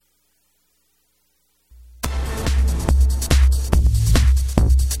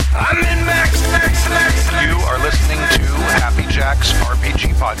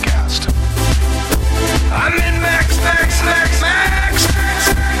Podcast. I'm in Max.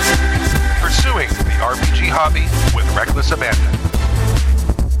 Pursuing the RPG hobby with reckless abandon.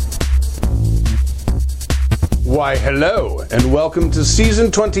 Why, hello, and welcome to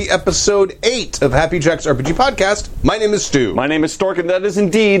Season 20, Episode 8 of Happy Jack's RPG Podcast. My name is Stu. My name is Stork, and that is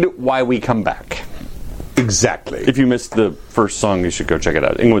indeed why we come back. Exactly. If you missed the first song, you should go check it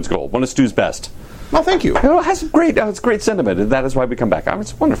out. Ingwood's Gold, one of Stu's best. Well, thank you. It has it's great sentiment, and that is why we come back.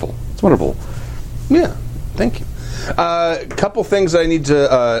 It's wonderful. It's wonderful. Yeah, thank you. A couple things I need to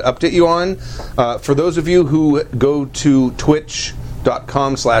update you on. For those of you who go to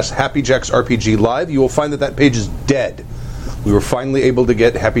twitch.com/HappyJacksRPG Live, you will find that page is dead. We were finally able to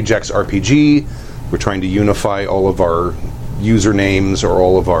get Happy Jacks RPG. We're trying to unify all of our usernames or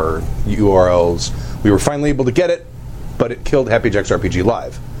all of our URLs. We were finally able to get it, but it killed Happy Jacks RPG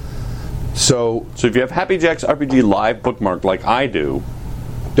Live. So if you have Happy Jacks RPG Live bookmarked like I do,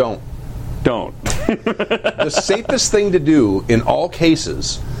 don't. The safest thing to do in all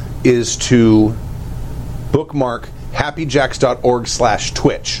cases is to bookmark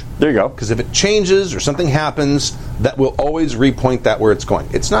happyjacks.org/Twitch. There you go. Because if it changes or something happens, that will always repoint that where it's going.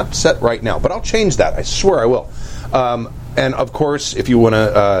 It's not set right now, but I'll change that. I swear I will. And of course, if you want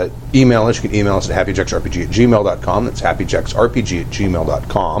to email us, you can email us at happyjacksrpg@gmail.com. That's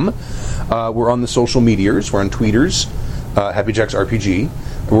happyjacksrpg@gmail.com. We're on the social medias. We're on Tweeters, happyjacksrpg.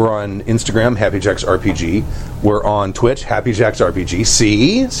 We're on Instagram, happyjacksrpg. We're on Twitch, happyjacksrpg.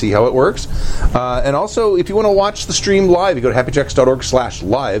 See how it works. And also, if you want to watch the stream live, you go to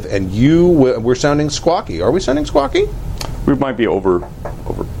happyjacks.org/live, and we're sounding squawky. Are we sounding squawky? We might be over.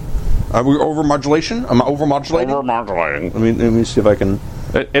 Are we over-modulation? Am I over-modulating? Over-modulating. Let me see if I can...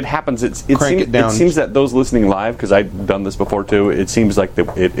 It happens. It seems that those listening live, because I've done this before too, it seems like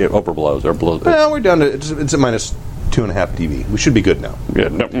it overblows or blows. Well, we're down to... It's at minus 2.5 dB. We should be good now. Yeah,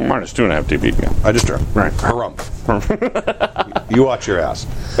 no, minus 2.5 dB. Yeah. I just turned. Right. Harumph. You watch your ass.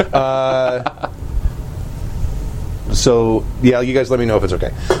 So, yeah, you guys let me know if it's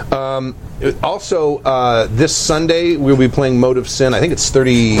okay. Also, this Sunday, we'll be playing Mode of Sin. I think it's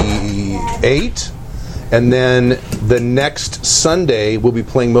 38. And then the next Sunday, we'll be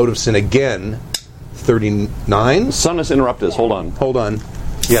playing Mode of Sin again, 39. Sonus, interrupt us. Hold on.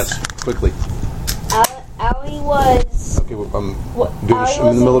 Yes, quickly. Allie was... Okay, I'm in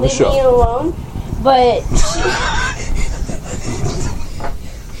the middle of a show. Allie alone, but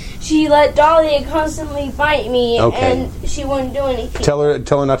she let Dahlia constantly bite me, Okay. and she wouldn't do anything. Tell her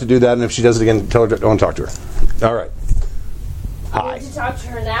not to do that, and if she does it again, tell her don't talk to her. All right. Hi. To talk to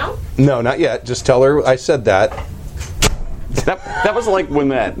her now? No, not yet. Just tell her I said that. That was like when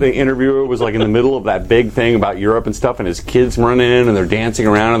the interviewer was like in the middle of that big thing about Europe and stuff, and his kids run in and they're dancing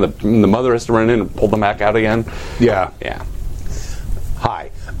around, and the mother has to run in and pull them back out again. Yeah.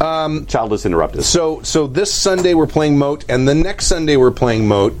 Hi. Child is interrupted. So this Sunday we're playing Moat, and the next Sunday we're playing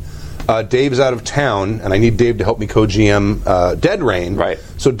Moat. Dave's out of town, and I need Dave to help me co-GM Dead Rain. Right.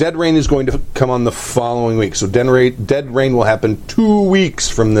 So Dead Rain is going to come on the following week. So Dead Rain will happen 2 weeks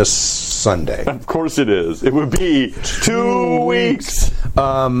from this Sunday. Of course it is. It would be 2 weeks.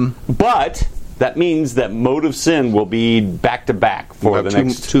 But that means that Mode of Sin will be back-to-back for the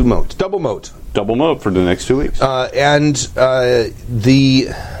next... Two Moats. Double Moat. Double Moat for the next 2 weeks. We're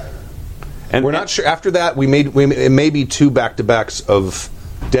not sure. After that, it may be 2 back-to-backs of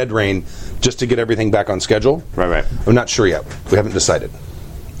Dead Rain, just to get everything back on schedule. Right. I'm not sure yet. We haven't decided.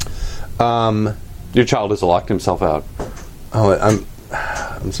 Your child has locked himself out. Oh, I'm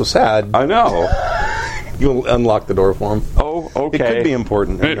so sad. I know. You'll unlock the door for him. Oh, okay. It could be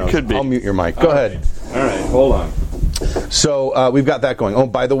important. It could be. I'll mute your mic. Go ahead. All right, hold on. So we've got that going. Oh,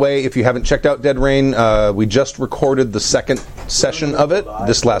 by the way, if you haven't checked out Dead Rain, we just recorded the second session of it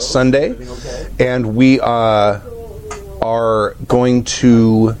this last Sunday, and we are going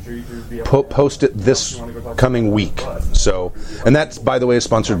to post it this coming week. So, and that's, by the way, is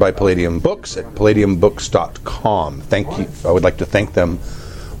sponsored by Palladium Books at palladiumbooks.com. Thank you. I would like to thank them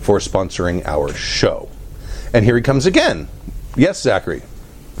for sponsoring our show. And here he comes again. Yes, Zachary.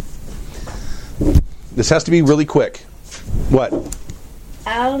 This has to be really quick. What?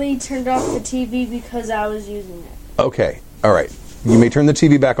 Allie turned off the TV because I was using it. Okay. All right. You may turn the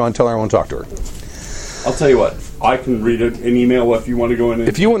TV back on. Tell her I won't talk to her. I'll tell you what. I can read an email if you want to go in.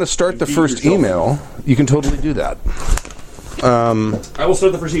 If you want to start the first email, you can totally do that. I will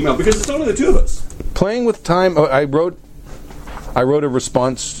start the first email because it's only the two of us. Playing with time. Oh, I wrote a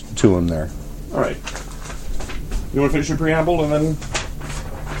response to him there. All right. You want to finish your preamble and then?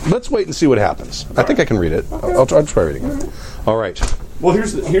 Let's wait and see what happens. I think I can read it. Okay. I'll try reading it. All right. Well,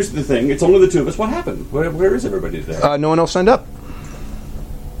 here's the thing. It's only the two of us. What happened? Where is everybody today? No one else signed up.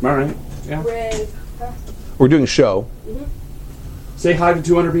 All right. Yeah. Red. We're doing a show. Say hi to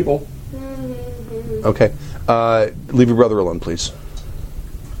 200 people. Okay. Leave your brother alone, please.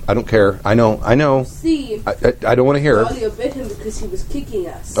 I don't care. I know. See, I don't want to hear. Claudia bit him because he was kicking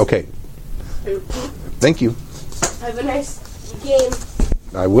us. Okay. Thank you. Have a nice game.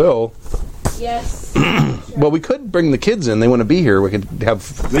 I will. Yes. Well, we could bring the kids in. They want to be here. We could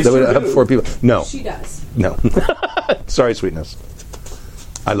have. They They would sure have do. 4 people. No. She does. No. Sorry, sweetness.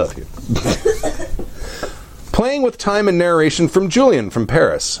 I love you. Playing with time and narration from Julian from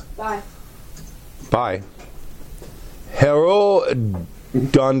Paris. Bye. Bye. Héros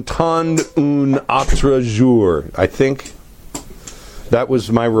d'entendre un autre jour. I think that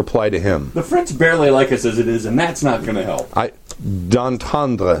was my reply to him. The French barely like us as it is, and that's not going to help.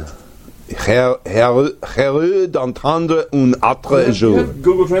 D'entendre. Héros d'entendre un autre You jour. have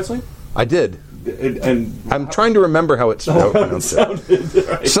Google Translate? I did. And I'm trying to remember how it's pronounced.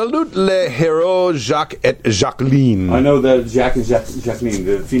 right. Salute les héros Jacques et Jacqueline. I know the Jacques and Jacqueline,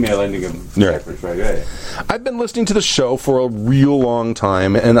 the female ending of Right. Jacques, right? Yeah. I've been listening to the show for a real long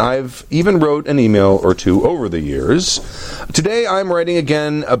time, and I've even wrote an email or two over the years. Today I'm writing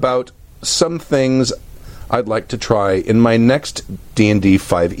again about some things I'd like to try in my next D&D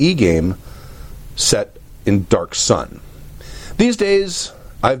 5e game set in Dark Sun. These days,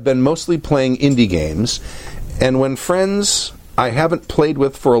 I've been mostly playing indie games, and when friends I haven't played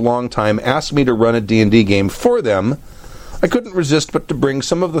with for a long time ask me to run a D&D game for them, I couldn't resist but to bring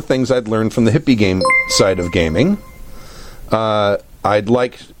some of the things I'd learned from the hippie game side of gaming. I'd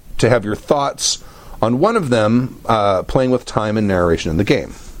like to have your thoughts on one of them, playing with time and narration in the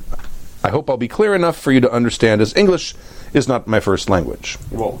game. I hope I'll be clear enough for you to understand, as English is not my first language.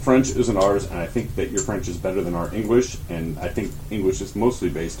 Well, French isn't ours, and I think that your French is better than our English, and I think English is mostly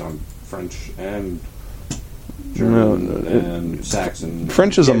based on French and German and Saxon.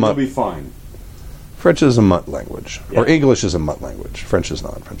 French is a It'll mutt. be fine. French is a mutt language. Or Yeah. English is a mutt language. French is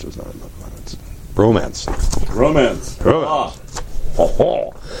not. French is not a mutt language. It's romance. Romance. Romance.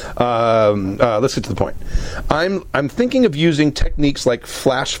 Let's get to the point. I'm thinking of using techniques like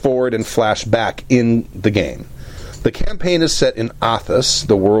flash forward and flash back in the game. The campaign is set in Athos,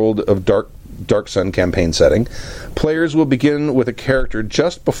 the world of Dark Sun campaign setting. Players will begin with a character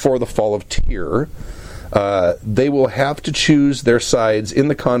just before the fall of Tyr. They will have to choose their sides in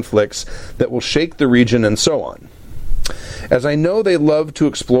the conflicts that will shake the region and so on. As I know they love to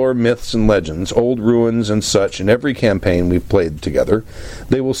explore myths and legends, old ruins and such in every campaign we've played together,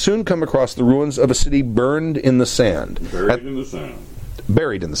 they will soon come across the ruins of a city burned in the sand. Buried in the sand.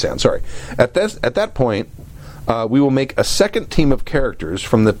 Buried in the sand, sorry. At that point, we will make a second team of characters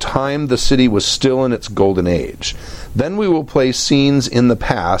from the time the city was still in its golden age. Then we will play scenes in the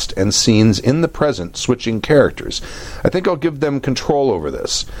past and scenes in the present, switching characters. I think I'll give them control over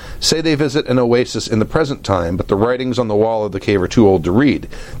this. Say they visit an oasis in the present time, but the writings on the wall of the cave are too old to read.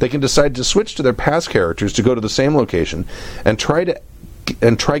 They can decide to switch to their past characters to go to the same location and try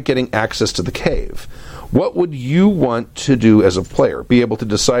getting access to the cave. What would you want to do as a player? Be able to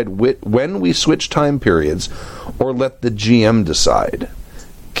decide when we switch time periods, or let the GM decide?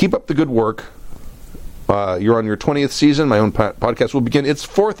 Keep up the good work. You're on your 20th season. My own podcast will begin its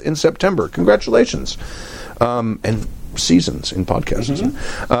 4th in September. Congratulations. And seasons in podcasting.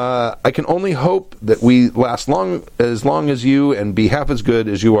 I can only hope that we last long as you and be half as good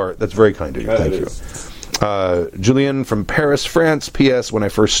as you are. That's very kind of you. Thank you. Julian from Paris, France. P.S. When I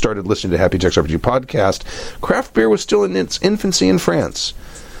first started listening to Happy Text RPG podcast, craft beer was still in its infancy in France.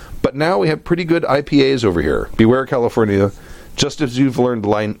 But now we have pretty good IPAs over here. Beware, California. Just as you've learned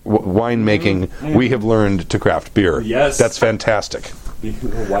wine making, we have learned to craft beer. Yes. That's fantastic.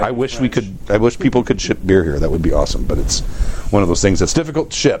 I wish people could ship beer here. That would be awesome. But it's one of those things that's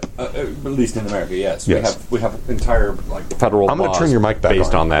difficult to ship. At least in America, yes. Yes. We have entire federal I'm gonna laws turn your mic back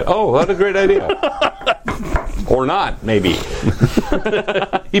based on. on that. Oh, what a great idea. Or not, maybe.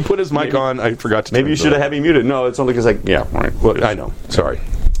 He put his mic on. I forgot to. Maybe you should have had me muted. No, it's only because yeah. Well, I know. Sorry.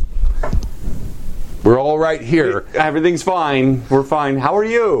 We're all right here. Everything's fine. We're fine. How are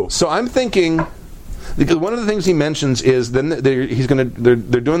you? So I'm thinking, because one of the things he mentions is then they're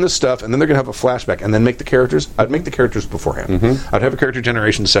doing this stuff, and then they're going to have a flashback, and then make the characters. I'd make the characters beforehand. I'd have a character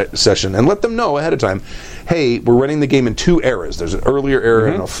generation session and let them know ahead of time. Hey, we're running the game in 2 eras. There's an earlier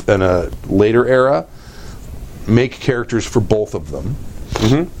era and a later era. Make characters for both of them.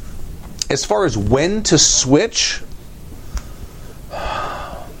 As far as when to switch,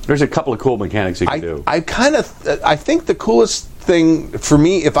 There's a couple of cool mechanics you can do. I think the coolest thing for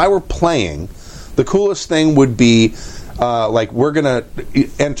me, if I were playing, the coolest thing would be like we're gonna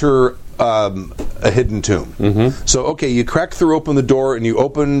enter a hidden tomb. Mm-hmm. So, okay, you crack through, open the door, and you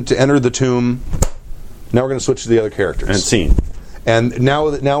open to enter the tomb. Now we're going to switch to the other characters. And scene. And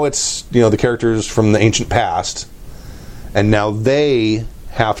now it's the characters from the ancient past, and now they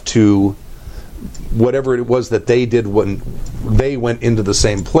have to, whatever it was that they did when they went into the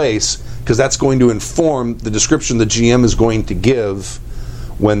same place, because that's going to inform the description the GM is going to give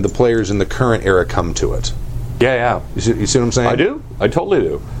when the players in the current era come to it. Yeah. You see what I'm saying? I do. I totally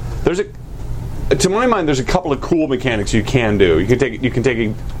do. To my mind, there's a couple of cool mechanics you can do. You can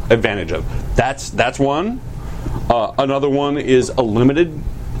take advantage of. That's one. Another one is a limited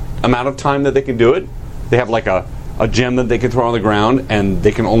amount of time that they can do it. They have like a gem that they can throw on the ground, and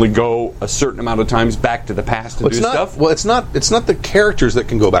they can only go a certain amount of times back to the past to do stuff. Well, it's not the characters that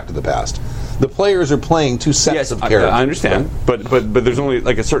can go back to the past. The players are playing two sets of characters. I understand, but there's only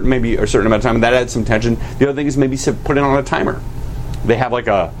like a certain amount of time, and that adds some tension. The other thing is maybe put it on a timer. They have like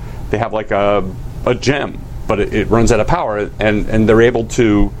a gem, but it runs out of power, and they're able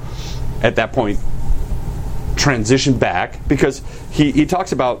to, at that point, transition back, because he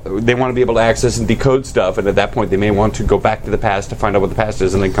talks about they want to be able to access and decode stuff, and at that point they may want to go back to the past to find out what the past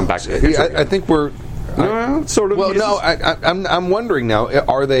is, and then come back to the future. I think we're sort of. Well, no, I'm wondering now.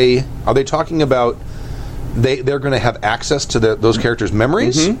 Are they talking about they're going to have access to those characters'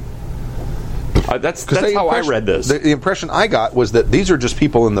 memories? Mm-hmm. That's how I read this. The impression I got was that these are just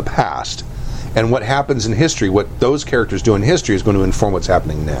people in the past, and what happens in history, what those characters do in history, is going to inform what's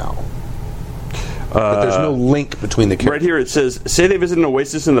happening now. But there's no link between the characters. Right here it says, say they visit an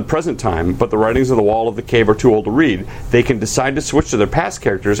oasis in the present time, but the writings on the wall of the cave are too old to read. They can decide to switch to their past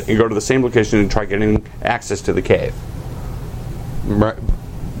characters and go to the same location and try getting access to the cave. Right.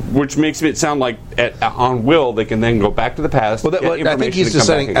 Which makes it sound like on will they can then go back to the past. Well, I think he's just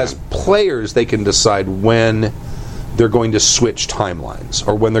saying as players they can decide when they're going to switch timelines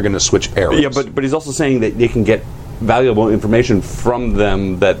or when they're going to switch eras. Yeah, but he's also saying that they can get valuable information from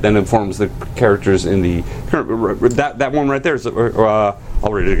them that then informs the characters in the current. That one right there is.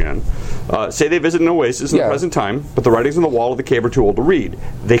 I'll read it again. Say they visit an oasis in the present time, but the writings on the wall of the cave are too old to read.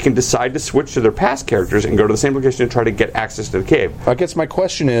 They can decide to switch to their past characters and go to the same location and try to get access to the cave. I guess my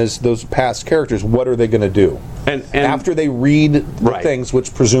question is, those past characters, what are they going to do? And after they read the things,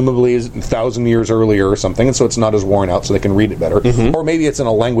 which presumably is 1,000 years earlier or something, and so it's not as worn out, so they can read it better. Mm-hmm. Or maybe it's in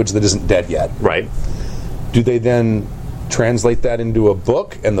a language that isn't dead yet. Right. Do they then translate that into a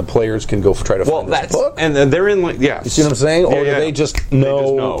book, and the players can go try to find this book? And they're in, you see what I'm saying? Or do they just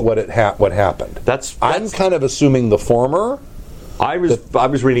know what happened? I'm kind of assuming the former. I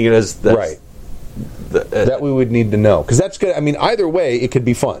was reading it as right. That we would need to know, because that's good. I mean, either way, it could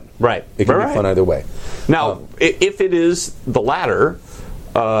be fun. Right. It could be fun either way. Now, if it is the latter,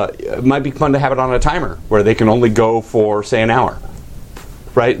 it might be fun to have it on a timer where they can only go for, say, an hour.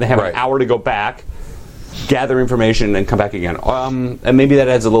 Right? And they have an hour to go back, gather information, and come back again. And maybe that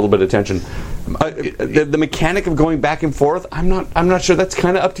adds a little bit of tension. The mechanic of going back and forth, I'm not sure. That's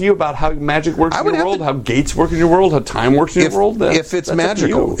kind of up to you about how magic works in your world, how gates work in your world, how time works in your world. If it's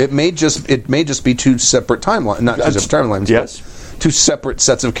magical, it may just be two separate timelines, not two separate timelines. Yes, two separate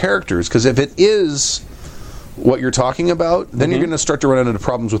sets of characters. Because if it is what you're talking about, then you're going to start to run into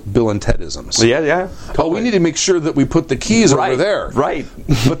problems with Bill and Ted-isms. Yeah. Totally. Oh, we need to make sure that we put the keys over there. Right.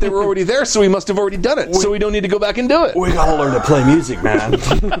 But they were already there, so we must have already done it. So we don't need to go back and do it. We got to learn to play music, man.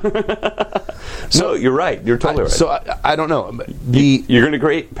 So you're right. You're totally right. So I don't know. You're going to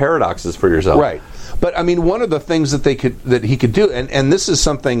create paradoxes for yourself. Right. But I mean, one of the things that he could do, and this is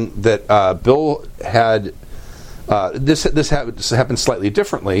something that Bill had. This happened slightly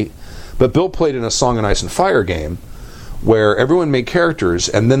differently, but Bill played in a Song and Ice and Fire game where everyone made characters,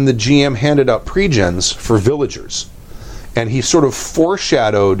 and then the GM handed out pre-gens for villagers, and he sort of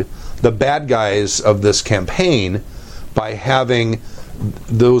foreshadowed the bad guys of this campaign by having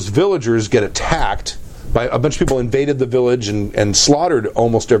those villagers get attacked by a bunch of people. Invaded the village and slaughtered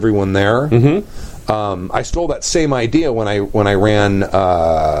almost everyone there. Mm-hmm. I stole that same idea when I ran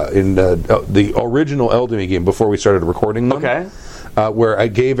in the original Eldemy game before we started recording them. Okay. Where I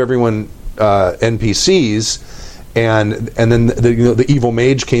gave everyone NPCs, and then the evil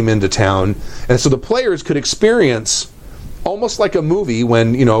mage came into town, and so the players could experience almost like a movie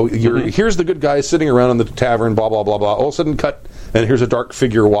when here's the good guy sitting around in the tavern, blah blah blah blah. All of a sudden, cut, and here's a dark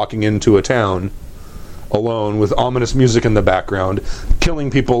figure walking into a town alone with ominous music in the background, killing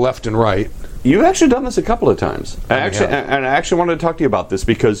people left and right. You've actually done this a couple of times. I actually wanted to talk to you about this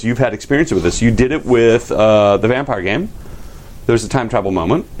because you've had experience with this. You did it with the vampire game. there's a time travel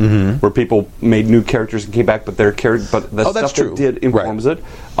moment where people made new characters and came back, but their but the that's stuff true. they did informs it.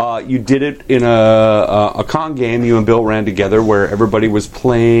 You did it in a con game you and Bill ran together where everybody was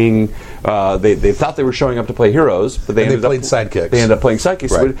playing. They thought they were showing up to play heroes, but they played sidekicks. They ended up playing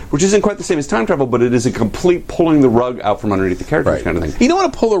sidekicks, Right. which isn't quite the same as time travel, but it is a complete pulling the rug out from underneath the characters kind of thing. You don't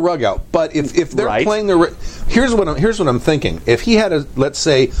want to pull the rug out, but if they're Right. playing here's what I'm thinking. If he had let's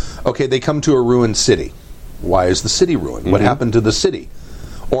say, okay, they come to a ruined city. Why is the city ruined? What happened to the city?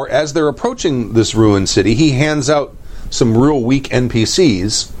 Or as they're approaching this ruined city, he hands out some real weak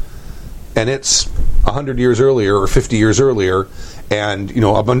NPCs, and it's 100 years earlier or 50 years earlier, and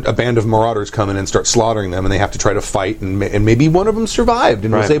a band of marauders come in and start slaughtering them, and they have to try to fight, and maybe one of them survived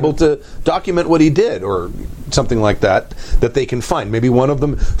and was able to document what he did, or something like that they can find. Maybe one of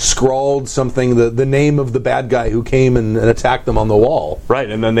them scrawled something, the name of the bad guy who came and attacked them on the wall. Right,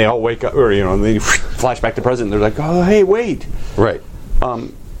 and then they all wake up, or and they flash back to present, and they're like, oh, hey, wait. Right.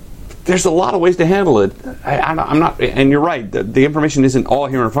 There's a lot of ways to handle it. I'm not, and you're right. The information isn't all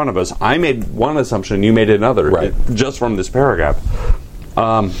here in front of us. I made one assumption, you made another, right, just from this paragraph.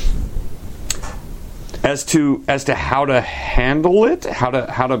 As to how to handle it, how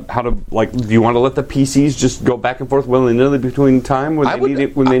to like, do you want to let the PCs just go back and forth willy-nilly betwing time when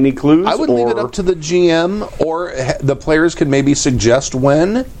they need clues? I would leave it up to the GM, or the players could maybe suggest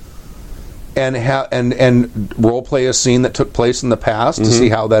when. And role play a scene that took place in the past to see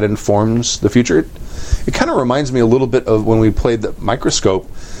how that informs the future. It kind of reminds me a little bit of when we played the Microscope,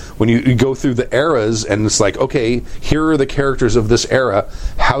 when you go through the eras and it's like, okay, here are the characters of this era.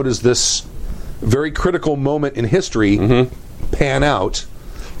 How does this very critical moment in history pan out?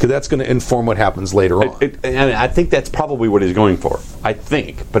 Because that's going to inform what happens later on. And I think that's probably what he's going for. I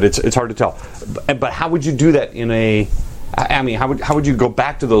think, but it's hard to tell. But how would you do that in a? I mean, how would you go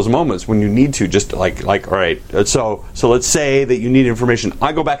back to those moments when you need to? Just like all right. So let's say that you need information.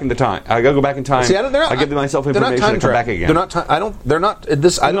 I go back into time. I go back in time. See, I give myself information and come back again. They're not time. I don't. They're not.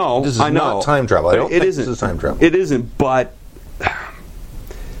 This. I know. This is not time travel. I don't think this is time travel. It isn't. But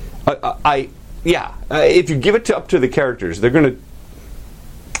if you give it up to the characters, they're going to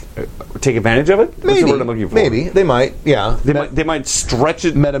take advantage of it. That's the word I'm looking for. Maybe they might. Yeah, they might stretch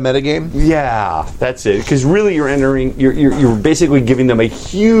it. Meta game. Yeah, that's it. Because really, you're basically giving them a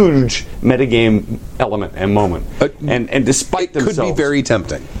huge metagame element and moment. And despite themselves, could be very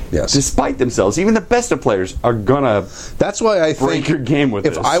tempting. Yes. Despite themselves, even the best of players are gonna. That's why I break think your game with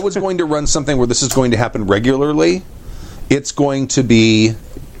if this. I was going to run something where this is going to happen regularly, it's going to be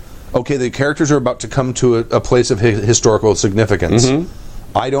okay. The characters are about to come to a place of historical significance.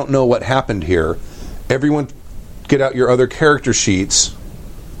 I don't know what happened here. Everyone, get out your other character sheets.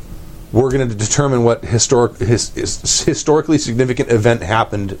 We're going to determine what historically significant event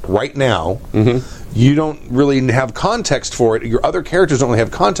happened right now. You don't really have context for it. Your other characters don't really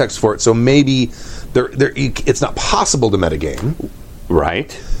have context for it, so maybe it's not possible to metagame.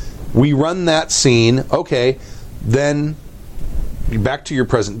 Right. We run that scene. Okay, then back to your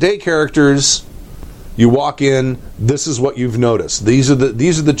present day characters. You walk in. This is what you've noticed. These are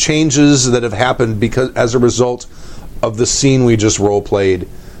the changes that have happened because as a result of the scene we just role played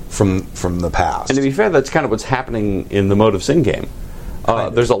from the past. And to be fair, that's kind of what's happening in the Mode of Sin game.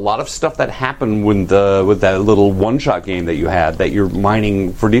 There's a lot of stuff that happened with that little one-shot game that you had that you're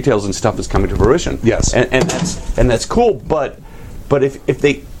mining for details and stuff is coming to fruition. Yes, and that's cool. But if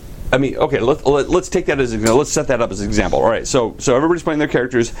they, I mean, okay, let's take that as let's set that up as an example. All right, so everybody's playing their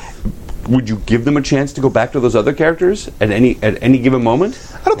characters. Would you give them a chance to go back to those other characters at any given moment?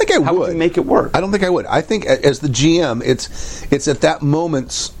 I don't think I would. How would you make it work? I don't think I would. I think as the GM, it's at that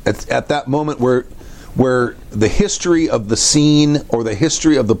moment. At that moment where the history of the scene or the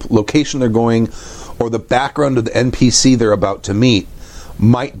history of the location they're going or the background of the NPC they're about to meet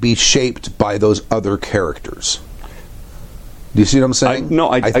might be shaped by those other characters. Do you see what I'm saying?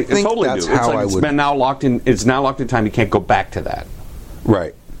 I think totally that's do. how I would. It's now locked in. It's now locked in time. You can't go back to that.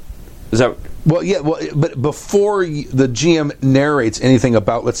 Right. Is that? Well, yeah. Well, but before the GM narrates anything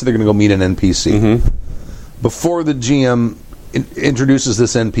about, let's say they're going to go meet an NPC. Before the GM introduces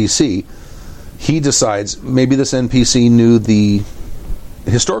this NPC, he decides maybe this NPC knew the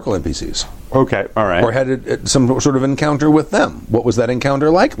historical NPCs. Okay, all right. Or had some sort of encounter with them. What was that encounter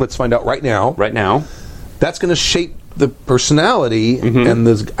like? Let's find out right now. Right now. That's going to shape the personality and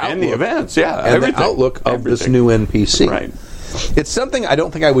the outlook. And the events, yeah. And everything. the outlook of this new NPC. Right. It's something I don't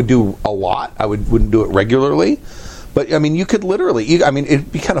think I would do a lot. I wouldn't do it regularly. But I mean, you could literally. I mean, it'd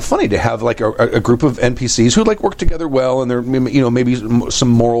be kind of funny to have like a group of NPCs who like work together well, and they're maybe some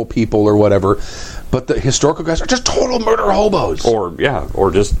moral people or whatever. But the historical guys are just total murder hobos.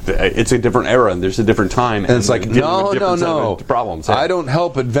 Or just it's a different era and there's a different time. And it's like no. Problems. I don't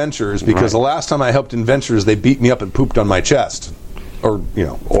help adventures because the last time I helped adventures, they beat me up and pooped on my chest. Or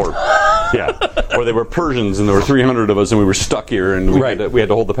or they were Persians and there were 300 of us and we were stuck here and we had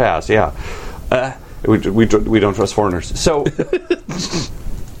to hold the pass. Yeah. We don't trust foreigners. So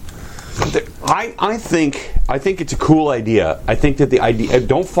I think it's a cool idea. I think that the idea.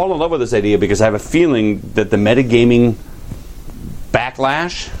 Don't fall in love with this idea because I have a feeling that the metagaming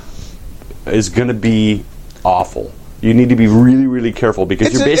backlash is going to be awful. You need to be really, really careful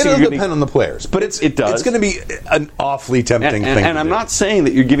because you're basically it'll depend on the players, but it does. It's going to be an awfully tempting thing. And I'm not saying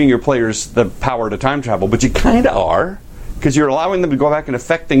that you're giving your players the power to time travel, but you kind of are. Because you're allowing them to go back and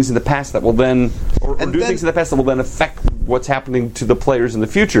affect things in the past that will then, or do things in the past that will then affect what's happening to the players in the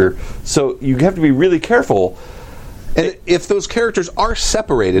future. So you have to be really careful. And if those characters are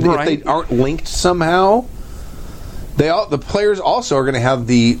separated, if they aren't linked somehow, the players also are going to have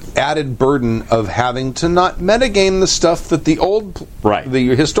the added burden of having to not metagame the stuff that the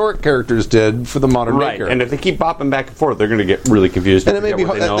historic characters did for the modern day characters. And if they keep bopping back and forth, they're going to get really confused. And it may be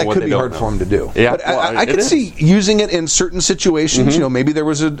that could be hard for them to do. Yeah, but I could see using it in certain situations. Maybe there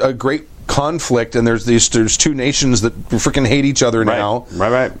was a great conflict and there's two nations that freaking hate each other now.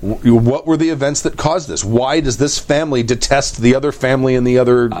 Right. What were the events that caused this? Why does this family detest the other family in the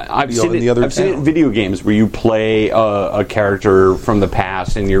other? I've seen it in video games where you play a character from the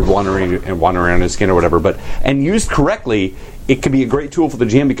past and you're wandering around his skin or whatever. And used correctly, it could be a great tool for the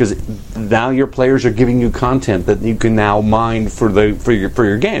GM because now your players are giving you content that you can now mine for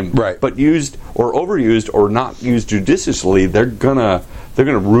your game. Right. But used or overused or not used judiciously, they're gonna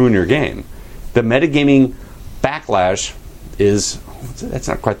ruin your game. The metagaming backlash that's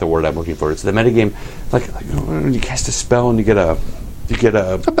not quite the word I'm looking for. It's the metagame like when you cast a spell and you get a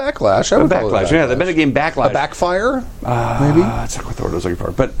backlash. A backlash. Yeah, the metagame backlash. A backfire? Maybe? That's not quite the word I was looking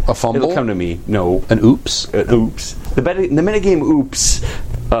for. But a fumble? It'll come to me. No. An oops? An oops. The metagame oops.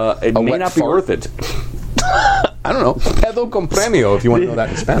 It may not be worth it. I don't know. Pedo con premio, if you want to know that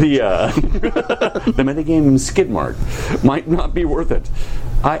in Spanish. The metagame skid mark might not be worth it.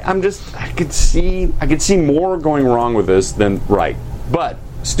 I could see more going wrong with this than right. But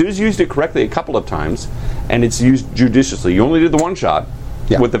Stu's used it correctly a couple of times, and it's used judiciously. You only did the one shot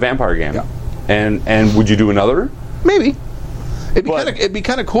with the vampire game. Yeah. And would you do another? Maybe. It'd be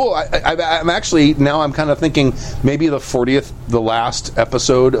kind of cool. I'm actually now I'm kind of thinking maybe the last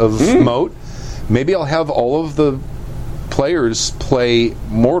episode of Moat. Maybe I'll have all of the players play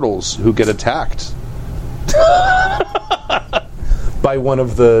mortals who get attacked by one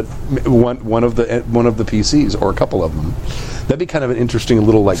of the PCs or a couple of them. That'd be kind of an interesting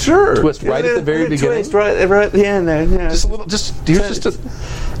little twist right at the very beginning. Twist right at the end there. Yeah. Just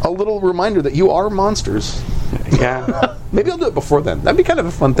a little reminder that you are monsters. Yeah. Maybe I'll do it before then. That'd be kind of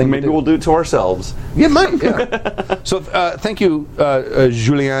a fun thing. Maybe we'll do it to ourselves. Yeah, might. Yeah. So thank you,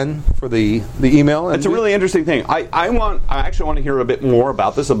 Julien, for the email. It's a really interesting thing. I actually want to hear a bit more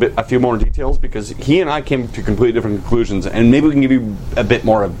about this, a few more details, because he and I came to completely different conclusions, and maybe we can give you a bit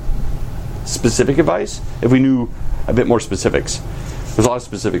more of specific advice if we knew a bit more specifics. There's a lot of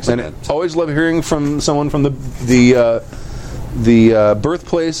specifics in it. Always love hearing from someone from the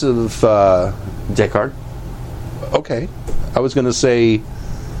birthplace of Descartes. Okay, I was going to say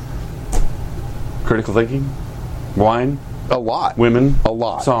critical thinking, wine, a lot, women, a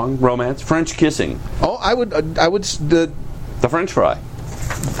lot, song, romance, French kissing. Oh, I would the French fry.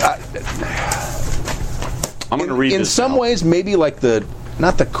 I'm going to read in this some now. ways, maybe like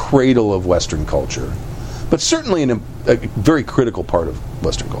not the cradle of Western culture, but certainly a very critical part of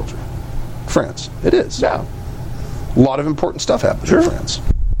Western culture. France, it is. Yeah, a lot of important stuff happens in France.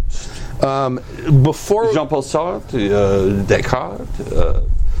 Before Jean-Paul Sartre, Descartes,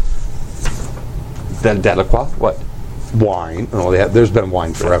 Delacroix, what? Wine. Oh, there's been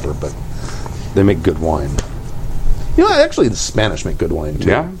wine forever, but they make good wine. Actually, the Spanish make good wine too.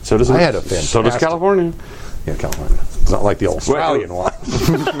 Yeah, so does So does California. Yeah, California. It's not like the Australian wine.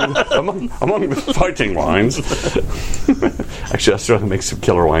 among the fighting wines. Actually, Australia makes some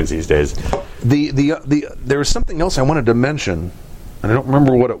killer wines these days. There was something else I wanted to mention. And I don't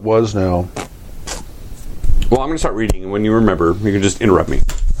remember what it was now. Well, I'm going to start reading, and when you remember, you can just interrupt me.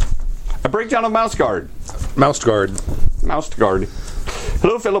 A breakdown of Mouse Guard. Mouse Guard.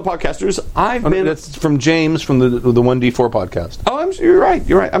 Hello, fellow podcasters. That's from James from the 1D4 podcast. Oh, you're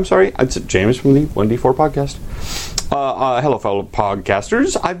right. I'm sorry. It's James from the 1D4 podcast. Hello, fellow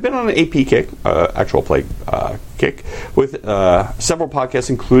podcasters. I've been on an AP kick, actual play Kick with several podcasts,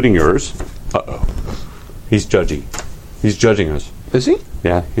 including yours. He's judgy. He's judging us. Is he?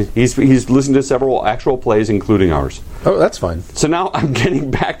 Yeah, he's listened to several actual plays, including ours. Oh, that's fine. So now I'm getting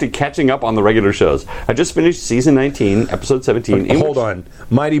back to catching up on the regular shows. I just finished season 19, episode 17. Hold on.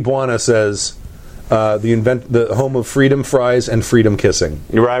 Mighty Buana says the home of freedom fries and freedom kissing.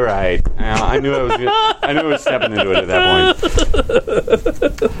 Right. I knew I was stepping into it at that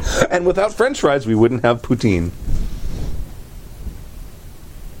point. And without French fries, we wouldn't have poutine.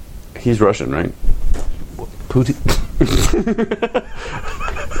 He's Russian, right? Poutine.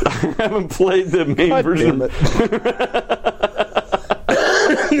 I haven't played the main version.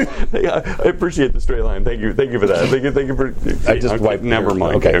 I appreciate the straight line. Thank you for that. Thank you for. I just wiped. Never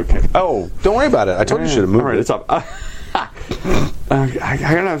mind. Okay. Oh, don't worry about it. I told you should have moved. All right, it's up. I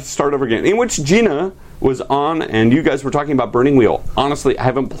gotta start over again. In which Gina was on, and you guys were talking about Burning Wheel. Honestly, I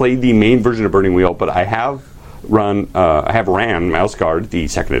haven't played the main version of Burning Wheel, but I have ran Mouse Guard, the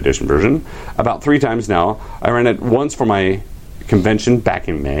second edition version, about 3 times now. I ran it once for my convention back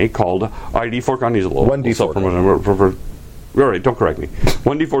in May called ID4Con. He's a little 1D4 self-promotion. All right, don't correct me.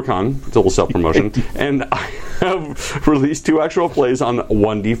 1D4Con, it's a little self-promotion. And I have released 2 actual plays on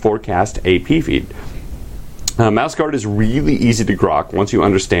 1D4Cast AP feed. Mouse Guard is really easy to grok once you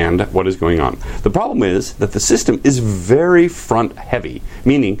understand what is going on. The problem is that the system is very front-heavy,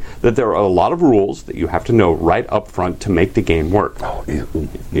 meaning that there are a lot of rules that you have to know right up front to make the game work.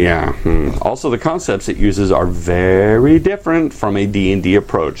 Yeah. Also, the concepts it uses are very different from a D&D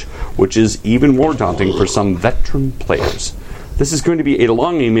approach, which is even more daunting for some veteran players. This is going to be a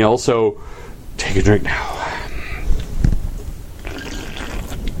long email, so take a drink now.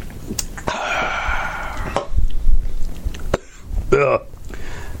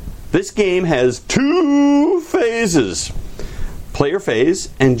 This game has 2 phases: player phase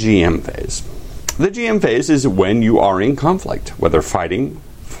and GM phase. The GM phase is when you are in conflict, whether fighting,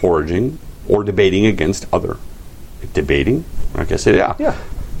 foraging, or debating against other. Debating? I guess it, yeah.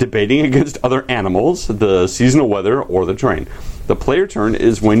 Debating against other animals, the seasonal weather, or the terrain. The player turn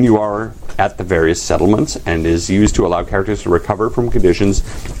is when you are at the various settlements and is used to allow characters to recover from conditions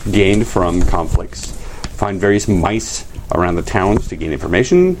gained from conflicts. Find various mice around the towns to gain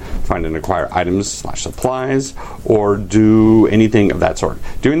information, find and acquire items/supplies, or do anything of that sort.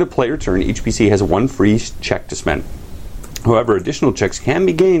 During the player turn, each PC has 1 free check to spend. However, additional checks can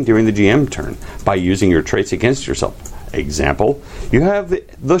be gained during the GM turn by using your traits against yourself. Example, you have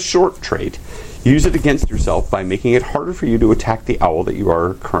the short trait. Use it against yourself by making it harder for you to attack the owl that you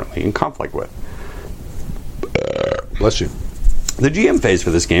are currently in conflict with. Bless you. The GM phase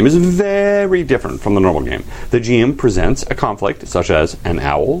for this game is very different from the normal game. The GM presents a conflict, such as an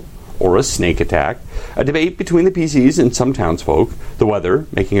owl or a snake attack, a debate between the PCs and some townsfolk, the weather,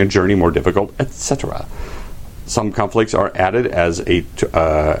 making a journey more difficult, etc. Some conflicts are added as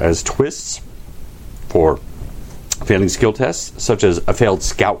twists for failing skill tests, such as a failed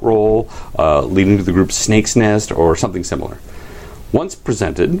scout roll leading to the group's snake's nest or something similar. Once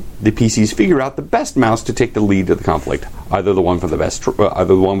presented, the PCs figure out the best mouse to take the lead of the conflict, either the one with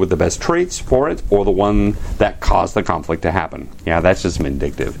the best traits for it, or the one that caused the conflict to happen. Yeah, that's just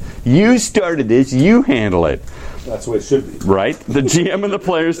vindictive. You started this, you handle it. That's what it should be. Right? The GM and the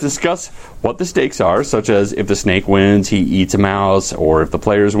players discuss what the stakes are, such as if the snake wins, he eats a mouse, or if the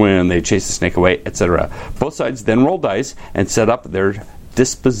players win, they chase the snake away, etc. Both sides then roll dice and set up their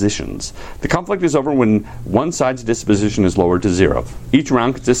dispositions. The conflict is over when one side's disposition is lowered to 0. Each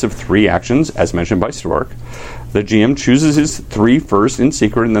round consists of 3 actions, as mentioned by Stork. The GM chooses his 3 first in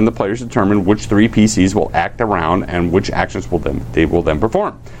secret, and then the players determine which 3 PCs will act around and which actions they will then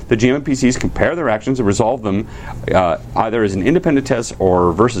perform. The GM and PCs compare their actions and resolve them either as an independent test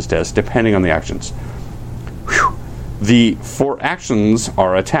or versus test, depending on the actions. Whew. The 4 actions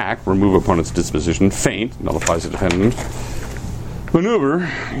are attack, remove opponent's disposition, feint, nullifies the defendant, maneuver,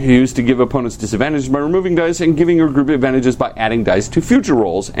 used to give opponents disadvantage by removing dice, and giving your group advantages by adding dice to future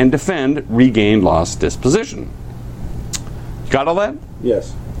rolls, and defend, regain lost disposition. Got all that?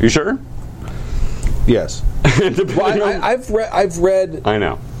 Yes. You sure? Yes. I've read. I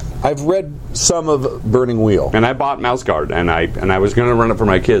know. I've read some of Burning Wheel, and I bought Mouse Guard, and I was going to run it for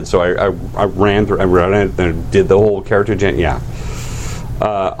my kids, so I ran it and did the whole character gen. Yeah.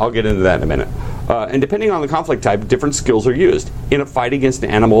 I'll get into that in a minute. And depending on the conflict type, different skills are used. In a fight against an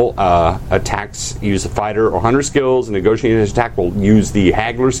animal, attacks use the fighter or hunter skills. A negotiating attack will use the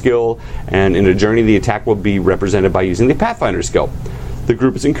haggler skill. And in a journey, the attack will be represented by using the pathfinder skill. The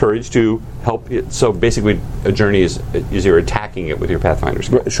group is encouraged to help it. So basically, a journey is you're attacking it with your Pathfinder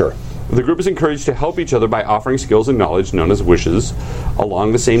skill. Sure. The group is encouraged to help each other by offering skills and knowledge known as wishes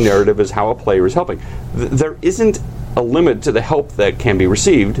along the same narrative as how a player is helping. There isn't a limit to the help that can be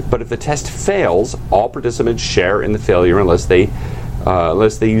received, but if the test fails, all participants share in the failure unless they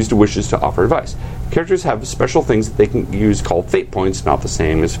use wishes to offer advice. Characters have special things that they can use called fate points, not the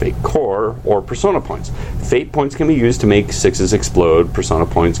same as fate core or persona points. Fate points can be used to make sixes explode. Persona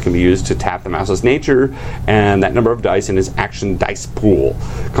points can be used to tap the mouse's nature and that number of dice in his action dice pool.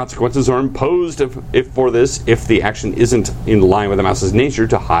 Consequences are imposed if the action isn't in line with the mouse's nature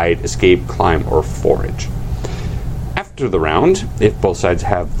to hide, escape, climb, or forage. After the round, if both sides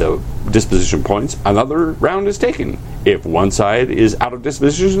have the disposition points, another round is taken. If one side is out of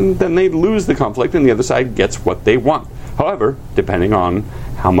disposition, then they lose the conflict and the other side gets what they want. However, depending on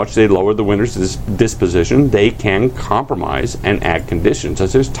how much they lower the winner's disposition, they can compromise and add conditions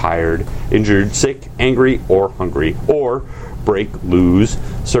such as tired, injured, sick, angry, or hungry, or lose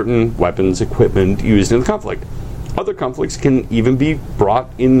certain weapons, equipment used in the conflict. Other conflicts can even be brought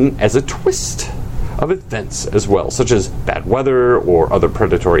in as a twist of events as well, such as bad weather or other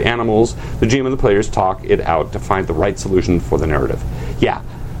predatory animals. The GM and the players talk it out to find the right solution for the narrative. Yeah,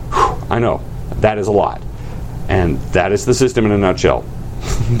 I know, that is a lot. And that is the system in a nutshell.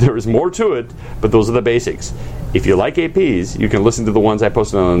 There is more to it, but those are the basics. If you like APs, you can listen to the ones I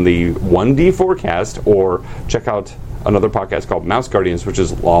posted on the 1D forecast or check out another podcast called Mouse Guardians, which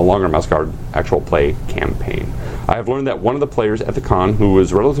is a longer Mouse Guard actual play campaign. I have learned that one of the players at the con, who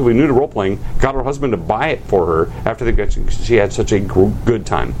was relatively new to role-playing, got her husband to buy it for her after she had such a good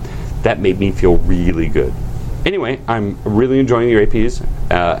time. That made me feel really good. Anyway, I'm really enjoying your APs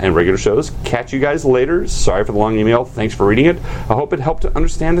and regular shows. Catch you guys later. Sorry for the long email. Thanks for reading it. I hope it helped to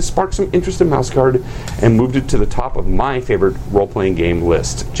understand and spark some interest in Mouse Guard and moved it to the top of my favorite role-playing game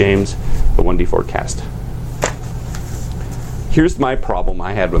list. James, the 1D4 cast. Here's my problem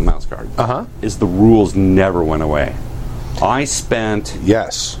I had with Mouse Guard. Is the rules never went away. You spend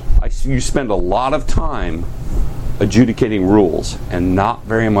a lot of time adjudicating rules and not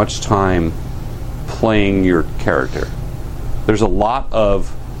very much time playing your character. There's a lot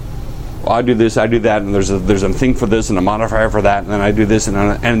of I do this, I do that, and there's a thing for this and a modifier for that, and then I do this,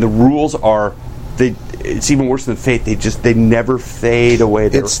 and the rules are it's even worse than Fate. They never fade away.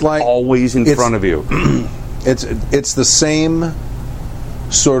 They're always in front of you. It's the same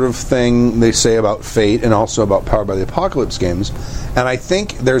sort of thing they say about Fate and also about Powered by the Apocalypse games, and I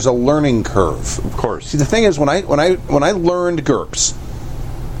think there's a learning curve. Of course. See, the thing is, when I learned GURPS,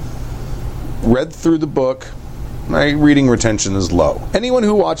 read through the book, my reading retention is low. Anyone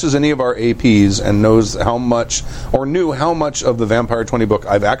who watches any of our APs and knows how much, or knew how much of the Vampire 20 book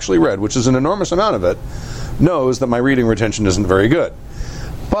I've actually read, which is an enormous amount of it, knows that my reading retention isn't very good.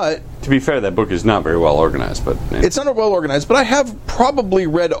 But to be fair, that book is not very well organized. But it's not well organized. But I have probably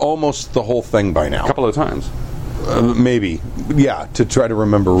read almost the whole thing by now. A couple of times, maybe. Yeah, to try to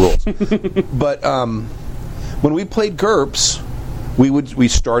remember rules. But when we played GURPS, we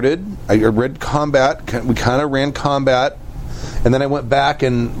started. I read combat. We kind of ran combat, and then I went back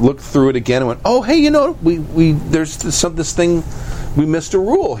and looked through it again and went, "Oh, hey, there's this thing." We missed a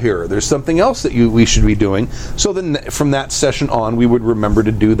rule here. There's something else that we should be doing. So then from that session on, we would remember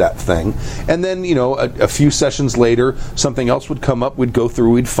to do that thing. And then, a few sessions later, something else would come up. We'd go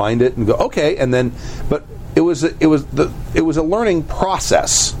through, we'd find it and go, okay. And then, but it was a learning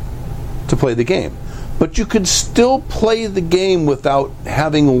process to play the game. But you could still play the game without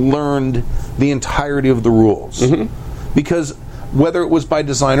having learned the entirety of the rules. Mm-hmm. Because whether it was by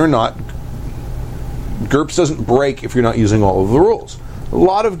design or not, GURPS doesn't break if you're not using all of the rules. A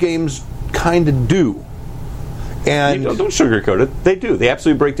lot of games kind of do. And don't sugarcoat it. They do. They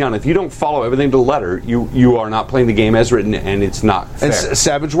absolutely break down. If you don't follow everything to the letter, you are not playing the game as written, and it's not fair. And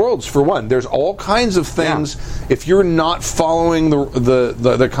Savage Worlds, for one. There's all kinds of things. Yeah. If you're not following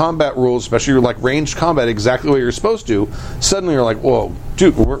the combat rules, especially like ranged combat exactly what you're supposed to, suddenly you're like, whoa,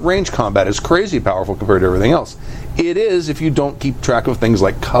 dude, ranged combat is crazy powerful compared to everything else. It is if you don't keep track of things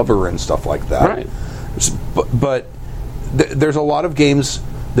like cover and stuff like that. Right. But there's a lot of games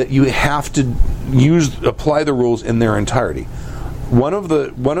that you have to apply the rules in their entirety. One of the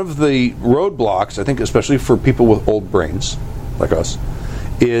roadblocks, I think, especially for people with old brains like us,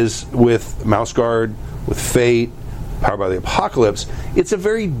 is with Mouse Guard, with Fate, Powered by the Apocalypse. It's a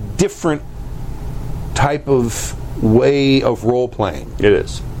very different type of way of role playing. It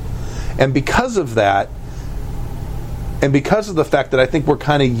is, and because of that. And because of the fact that I think we're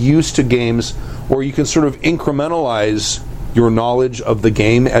kind of used to games where you can sort of incrementalize your knowledge of the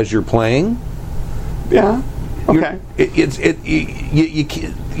game as you're playing. Yeah. Okay.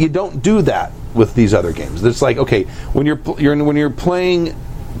 You don't do that with these other games. It's like, okay, when you're playing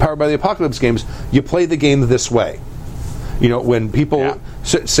Powered by the Apocalypse games, you play the game this way. When people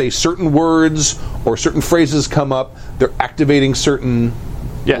say certain words or certain phrases come up, they're activating certain.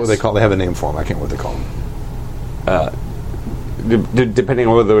 Yes. What do they call? They have a name for them. I can't remember what they call them. Depending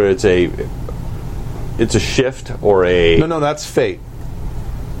on whether it's a shift or a. No, that's fate.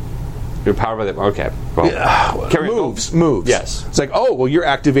 You're powered by the. Okay. Well, moves. Yes. It's like, oh, well, you're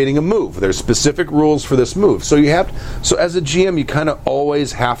activating a move. There's specific rules for this move. So so as a GM, you kind of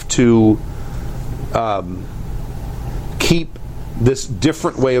always have to keep this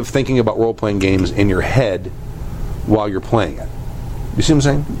different way of thinking about role-playing games in your head while you're playing it. You see what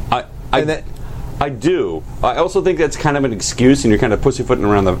I'm saying? I do. I also think that's kind of an excuse, and you're kind of pussyfooting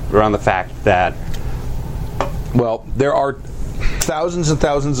around the fact that. Well, there are thousands and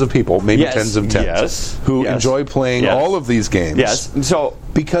thousands of people, maybe tens of tens, who enjoy playing all of these games. Yes. So,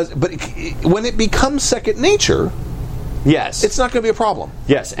 when it becomes second nature, it's not going to be a problem.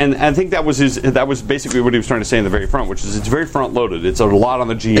 Yes, and I think that was basically what he was trying to say in the very front, which is it's very front loaded. It's a lot on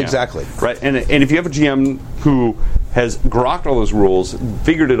the GM. Exactly. Right. And if you have a GM who has grokked all those rules,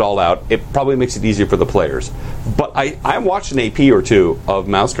 figured it all out, it probably makes it easier for the players. But I watched an AP or two of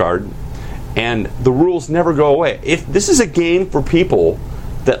Mouse Guard, and the rules never go away. If this is a game for people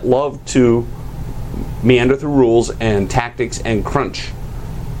that love to meander through rules and tactics and crunch,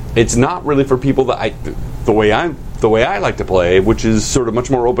 it's not really for people that the way I like to play, which is sort of much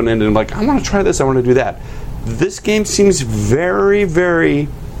more open ended. And like, I want to try this, I want to do that. This game seems very, very.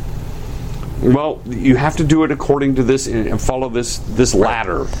 Well, you have to do it according to this and follow this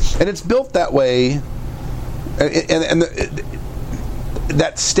ladder, and it's built that way, and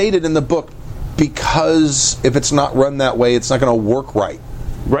that's stated in the book. Because if it's not run that way, it's not going to work right.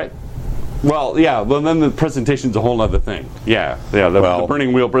 Right. Well, yeah. Well, then the presentation's a whole other thing. Yeah. The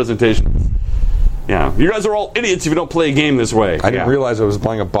burning wheel presentation. Yeah. You guys are all idiots if you don't play a game this way. I didn't realize I was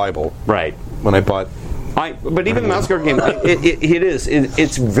buying a Bible. Right. When I bought. But even the Mouse Guard game,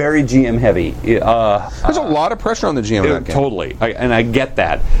 it's very GM heavy. There's a lot of pressure on the GM in that game. Totally, and I get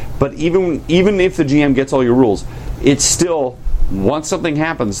that. But even if the GM gets all your rules, it's still. Once something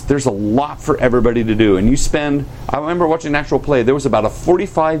happens, there's a lot for everybody to do. And I remember watching an actual play, there was about a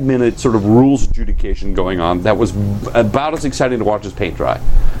 45-minute sort of rules adjudication going on that was about as exciting to watch as paint dry.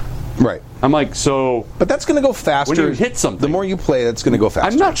 Right. I'm like, so... But that's going to go faster. When you hit something... The more you play, that's going to go faster.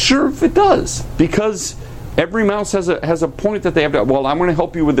 I'm not sure if it does, because every mouse has a point that they have to... Well, I'm going to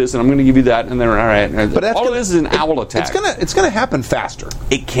help you with this, and I'm going to give you that, and then, all right. But all of this is an owl attack. It's going to happen faster.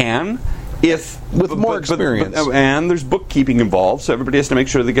 It can... with more experience, and there's bookkeeping involved, so everybody has to make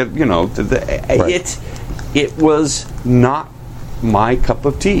sure they get right. It was not my cup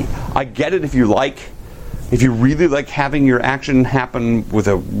of tea. I get it if you really like having your action happen with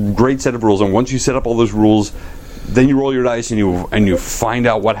a great set of rules, and once you set up all those rules, then you roll your dice and you find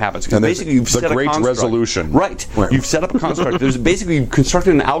out what happens. Because basically you've set a construct. Resolution. Right. You've set up a construct. There's basically you've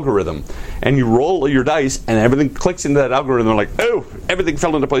constructed an algorithm, and you roll your dice, and everything clicks into that algorithm. And like, oh, everything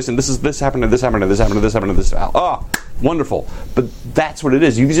fell into place, and this happened, and this happened, and this happened, and this happened, and this. Oh, wonderful. But that's what it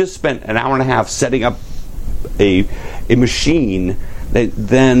is. You just spent an hour and a half setting up a machine.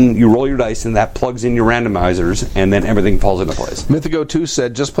 Then you roll your dice, and that plugs in your randomizers, and then everything falls into place. Mythico 2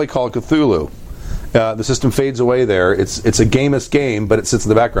 said, just play Call of Cthulhu. The system fades away there. It's a gamist game, but it sits in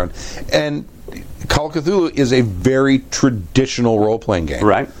the background. And Call of Cthulhu is a very traditional role-playing game.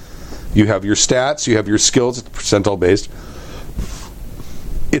 Right. You have your stats, you have your skills, it's percentile-based.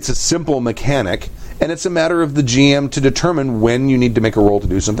 It's a simple mechanic, and it's a matter of the GM to determine when you need to make a roll to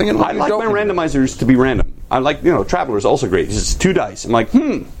do something. And I like my randomizers to be random. I like, Traveler is also great. It's 2 dice. I'm like,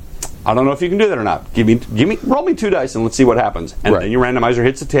 I don't know if you can do that or not. Roll me 2 dice and let's see what happens. And then your randomizer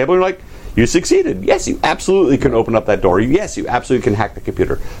hits the table, and you're like, you succeeded. Yes, you absolutely can open up that door. Yes, you absolutely can hack the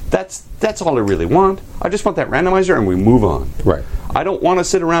computer. That's all I really want. I just want that randomizer, and we move on. Right. I don't want to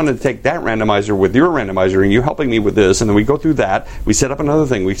sit around and take that randomizer with your randomizer, and you helping me with this, and then we go through that. We set up another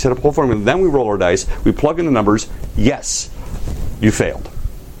thing. We set up a whole formula. Then we roll our dice. We plug in the numbers. Yes, you failed.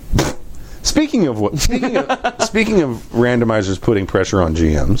 Speaking of randomizers putting pressure on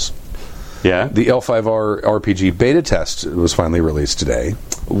GMs. Yeah. The L5R RPG beta test was finally released today.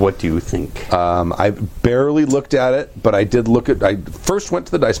 What do you think? I barely looked at it, but I did look at. I first went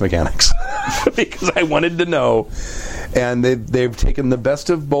to the dice mechanics because I wanted to know, and they've taken the best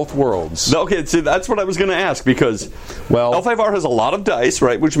of both worlds. Okay, see, that's what I was going to ask, because L5R has a lot of dice,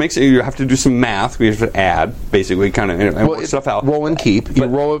 right? Which makes it you have to do some math. We have to add, basically, kind of and work stuff out. Roll and keep. You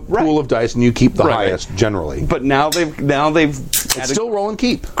roll a pool of dice, and you keep the highest generally. But now they've it's still roll and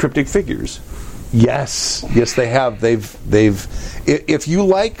keep cryptic figures. Yes, they have. They've. If you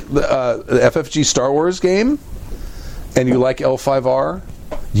like the FFG Star Wars game, and you like L5R,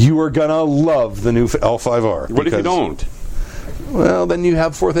 you are gonna love the new L5R. What if you don't? Well, then you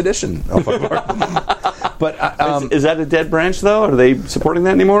have 4th edition L5R. But is that a dead branch though? Are they supporting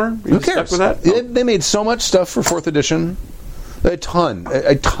that anymore? Who cares? Stuck with that? They made so much stuff for 4th edition. A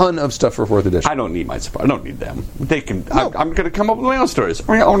ton of stuff for 4th edition. I don't need my support. I don't need them. They can. No. I'm going to come up with my own stories.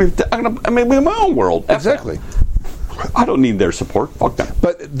 I'm going to make my own world. Exactly. I don't need their support. Fuck them.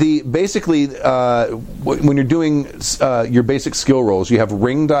 But basically, when you're doing your basic skill rolls, you have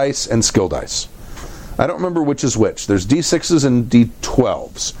ring dice and skill dice. I don't remember which is which. There's D6s and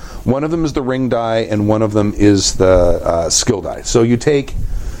D12s. One of them is the ring die, and one of them is the skill die. So you take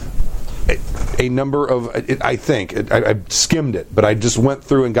a number of, I skimmed it, but I just went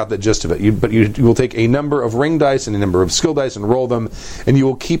through and got the gist of it. You will take a number of ring dice and a number of skill dice and roll them, and you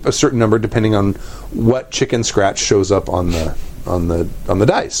will keep a certain number depending on what chicken scratch shows up on the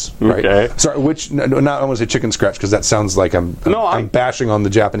dice. Right? Okay. Sorry, not I want to say chicken scratch because that sounds like I'm bashing on the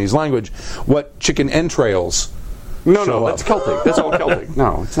Japanese language. What chicken entrails? No, that's Celtic. That's all Celtic.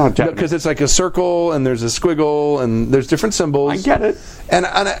 No, it's not Japanese. Because it's like a circle, and there's a squiggle, and there's different symbols. I get it. And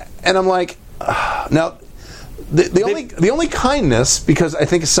I'm like, now, the only kindness, because I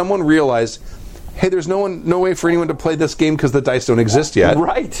think someone realized, hey, there's no way for anyone to play this game because the dice don't exist yet.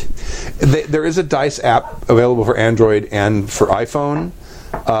 Right. There is a dice app available for Android and for iPhone.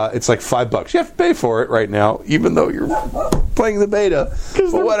 It's like $5. You have to pay for it right now, even though you're playing the beta.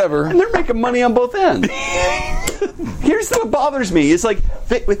 But whatever. And they're making money on both ends. Here's what bothers me. It's like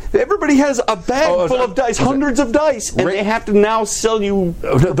everybody has a bag full of dice, hundreds of dice, and they have to now sell you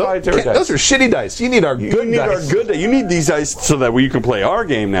proprietary dice. Those are shitty dice. You need our good dice. You need these dice so that you can play our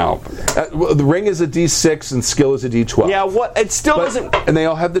game now. Well, the ring is a D6 and skill is a D12. Yeah, it still doesn't. And they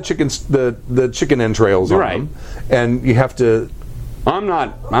all have the chicken entrails on them, and you have to. I'm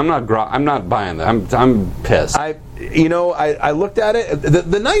not buying that. I'm pissed. I looked at it.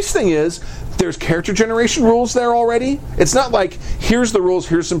 The nice thing is there's character generation rules there already. It's not like here's the rules,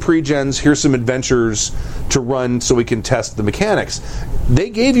 here's some pre-gens, here's some adventures to run so we can test the mechanics.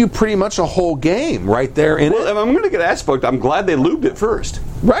 They gave you pretty much a whole game right there in it. Well, if I'm going to get ass fucked, I'm glad they lubed it first.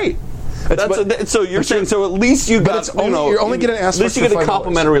 Right. So you're saying so at least you got you're only getting ass fucked. At least you get a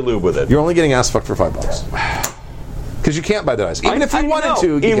complimentary lube with it. You're only getting ass fucked for $5. Because you can't buy the dice. Even if you wanted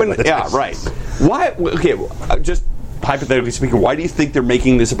to, you can buy the dice. Right. Why? Okay, just hypothetically speaking, why do you think they're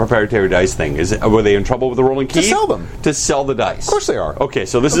making this a proprietary dice thing? Were they in trouble with the rolling key? To sell them. To sell the dice. Of course they are. Okay,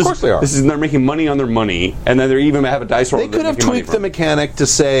 so this course they are. they're making money on their money, and then they're even have a dice roll. They could have tweaked the mechanic to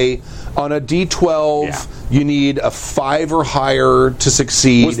say on a D12 you need a 5 or higher to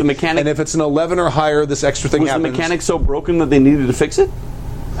succeed. Was the mechanic? And if it's an 11 or higher, this extra thing happens. Was the mechanic so broken that they needed to fix it?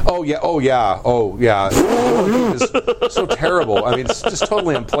 Oh yeah. It's so terrible. I mean, it's just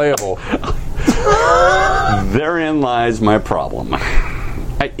totally unplayable. Therein lies my problem.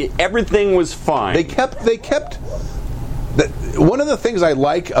 Everything was fine. They kept. One of the things I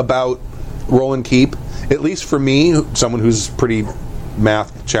like about Roll and Keep, at least for me, someone who's pretty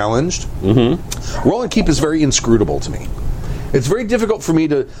math challenged, Roll and Keep is very inscrutable to me. It's very difficult for me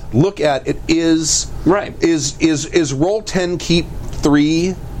to look at. It is right. Is Roll 10 Keep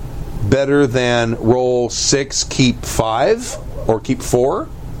 3 better than Roll 6 Keep 5 or Keep 4?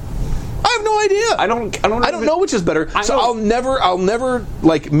 I have no idea. I don't know which is better. So I'll never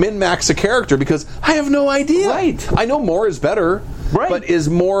like min-max a character because I have no idea. Right. I know more is better. Right. But is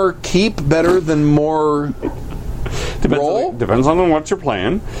more keep better than more roll? Depends on what you're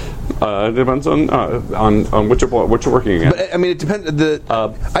playing. Depends on what you're working at. But I mean, it depends.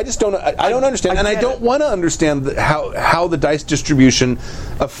 I just don't. I don't understand, and I don't want to understand how the dice distribution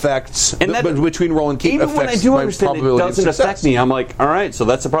affects between roll and keep. Even when I do understand, it doesn't affect me. I'm like, all right, so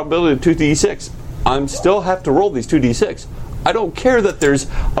that's the probability of 2d6. I'm still have to roll these 2d6. I don't care that there's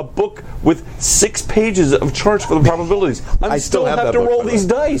a book with 6 pages of charts for the probabilities. I still have to roll these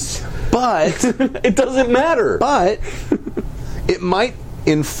dice. But it doesn't matter. But it might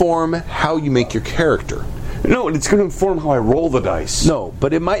inform how you make your character. No, it's going to inform how I roll the dice. No,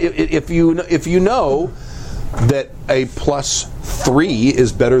 but it might if you know that a +3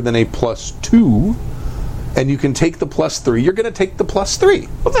 is better than a +2. And you can take the +3. You're going to take the +3,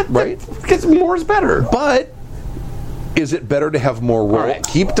 right? Because more is better. But is it better to have more roll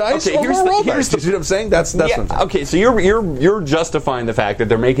keep dice or more roll dice? You see what I'm saying? That's what I'm saying. Okay, so you're justifying the fact that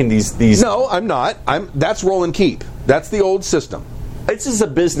they're making these. No, I'm not. That's roll and keep. That's the old system. This is a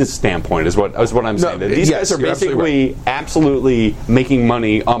business standpoint, is what I'm saying. No, these guys are basically absolutely making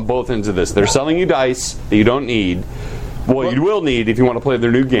money on both ends of this. They're selling you dice that you don't need. Well, you will need if you want to play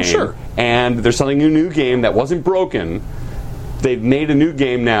their new game. Sure. And they're selling a new game that wasn't broken. They've made a new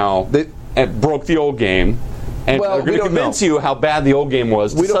game now and broke the old game. And Well, they're going we to don't convince know. you how bad the old game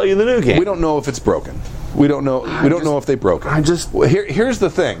was to sell you the new game. We don't know if it's broken. We don't know. We don't know if they broke it. Well, here's the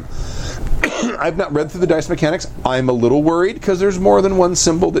thing. I've not read through the dice mechanics. I'm a little worried because there's more than one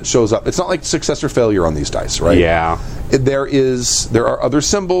symbol that shows up. It's not like success or failure on these dice, right? Yeah. There are other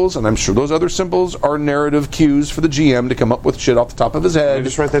symbols, and I'm sure those other symbols are narrative cues for the GM to come up with shit off the top of his Can head. I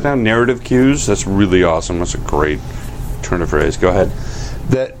just write that down? Narrative cues? That's really awesome. That's a great turn of phrase. Go ahead.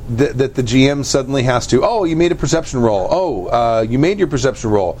 That the GM suddenly has to, oh, you made a perception roll. Oh, you made your perception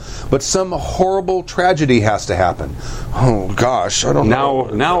roll. But some horrible tragedy has to happen. Oh, gosh, I don't know.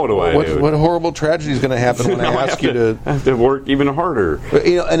 Now what do I do? What horrible tragedy is going to happen when I ask you to... I have to work even harder.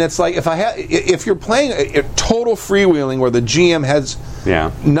 You know, and it's like, if you're playing a total freewheeling where the GM has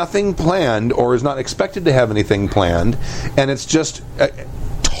nothing planned or is not expected to have anything planned, and it's just a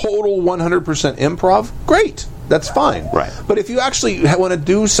total 100% improv, great. That's fine. Right. But if you actually want to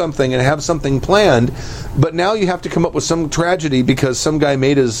do something and have something planned, but now you have to come up with some tragedy because some guy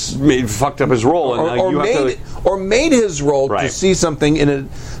fucked up his role, and made his role to Right. see something in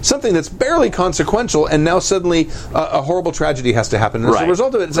something that's barely consequential, and now suddenly a horrible tragedy has to happen. And as a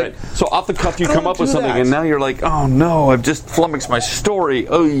result of it, it's like, so off the cuff you don't come up with do something, that. and now you're like, oh no, I've just flummoxed my story.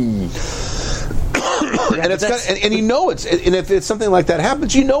 Oy. and it's and you know and if it's something like that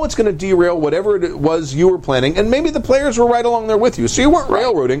happens, you know it's going to derail whatever it was you were planning, and maybe the players were right along there with you, so you weren't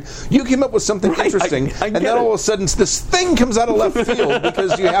railroading. You came up with something interesting, I and get then all it. of a sudden this thing comes out of left field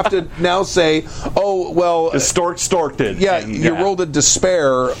because you have to now say, oh well, The stork did. yeah, And, you rolled a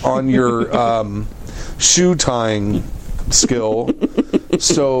despair on your shoe tying skill,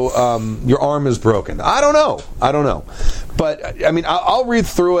 so your arm is broken. I don't know, but I mean, I'll read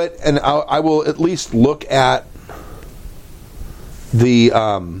through it, and I will at least look at the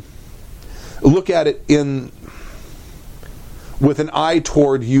look at it with an eye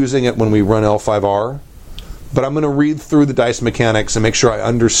toward using it when we run L5R. But I'm going to read through the dice mechanics and make sure I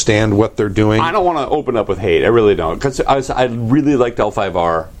understand what they're doing. I don't want to open up with hate. I really don't. Because I really liked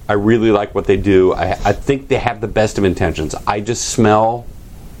L5R. I really like what they do. I think they have the best of intentions. I just smell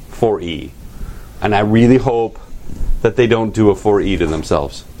 4E. And I really hope that they don't do a 4E to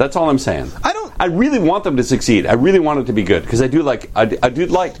themselves. That's all I'm saying. I really want them to succeed. I really want it to be good. Because I do like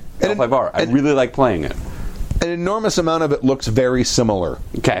L5R. I really like playing it. An enormous amount of it looks very similar.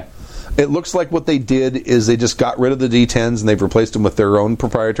 Okay. It looks like what they did is they just got rid of the D10s and they've replaced them with their own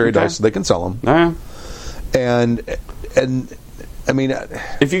proprietary dice so they can sell them. And I mean,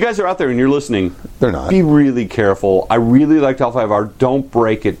 if you guys are out there and you're listening, they're not. Be really careful. I really liked L5R. Don't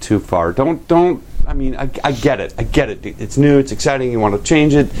break it too far. Don't. I mean, I get it. I get it. It's new. It's exciting. You want to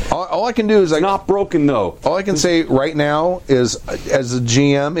change it. All I can do is it's not broken though. All I can say right now is, as a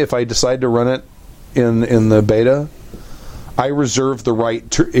GM, if I decide to run it in the beta, I reserve the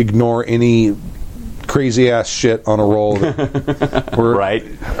right to ignore any crazy ass shit on a roll. Right.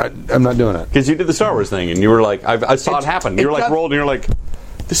 I'm not doing it. Because you did the Star Wars thing, and you were like, I saw it happen. You were like rolled, and you're like,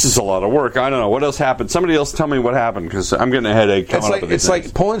 this is a lot of work. I don't know what else happened. Somebody else tell me what happened because I'm getting a headache. It's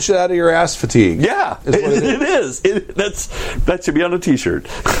like pulling shit out of your ass fatigue. Yeah, it is. That should be on a T-shirt.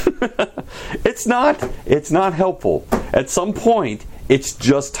 It's not helpful. At some point, it's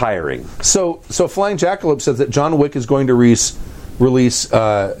just tiring. So Flying Jackalope says that John Wick is going to release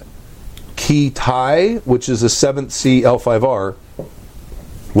Key Tai, which is a 7th C L5R,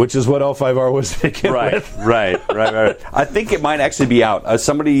 which is what L5R was taken with. Right. I think it might actually be out.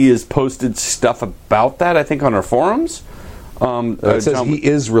 Somebody has posted stuff about that, I think, on our forums. It says he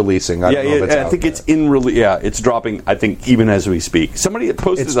is releasing. I don't know if it's I think it's in release. Yeah, it's dropping, I think, even as we speak. Somebody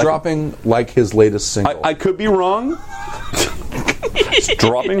posted it's dropping like his latest single. I could be wrong. It's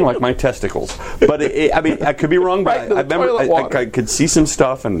dropping like my testicles. But, I could be wrong, but I remember I could see some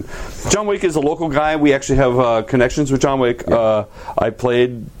stuff. And John Wick is a local guy. We actually have connections with John Wick. Yeah. I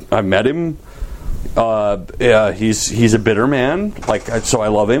met him. He's a bitter man, so I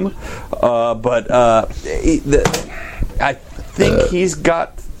love him. I think he's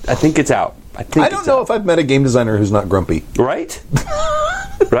got. I think it's out. I don't know if I've met a game designer who's not grumpy. Right?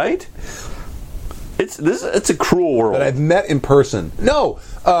 Right? It's a cruel world. That I've met in person. No.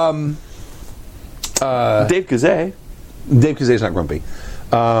 Dave Kazay. Dave Kazay's not grumpy.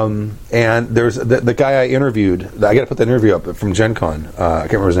 And there's the guy I interviewed. I got to put that interview up from Gen Con. I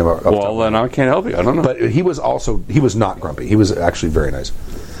can't remember his name. Well, then I can't help you. I don't know. But he was not grumpy. He was actually very nice.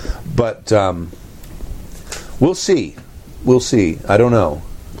 But we'll see. I don't know.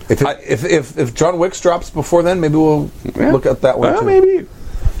 If John Wick drops before then, maybe we'll look at that one too. Maybe.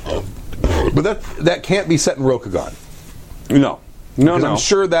 But that can't be set in Rokugan. No. Because I'm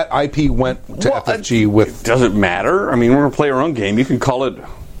sure that IP went to FFG with... It doesn't matter. I mean, we're going to play our own game. You can call it...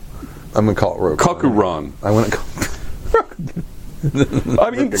 I'm going to call it Rogue. Kakuran. I want to call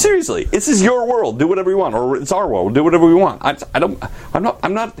I mean, seriously, this is your world. Do whatever you want, or it's our world. Do whatever we want.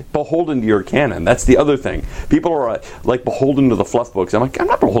 I'm not beholden to your canon. That's the other thing. People are like beholden to the fluff books. I'm like, I'm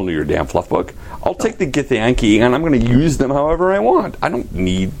not beholden to your damn fluff book. I'll take the Githyanki and I'm going to use them however I want. I don't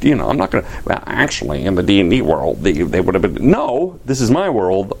need, I'm not going to. Well, actually, in the D&D world, they would have been. No, this is my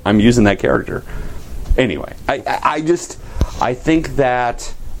world. I'm using that character. Anyway, I think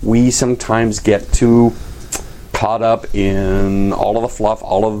that we sometimes get too caught up in all of the fluff,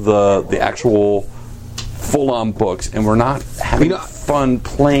 all of the actual full-on books, and we're not having fun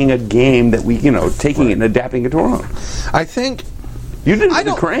playing a game that we, taking it and adapting it to our own. I think you did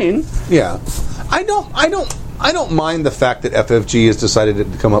the Crane. Yeah, I don't mind the fact that FFG has decided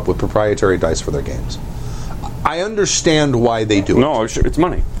to come up with proprietary dice for their games. I understand why they do it. No, it's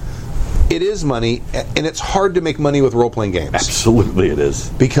money. It is money, and it's hard to make money with role-playing games. Absolutely, it is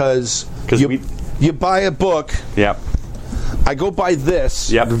because you buy a book. Yep. I go buy this.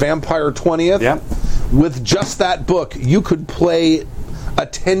 Yep. Vampire 20th. Yep. With just that book, you could play a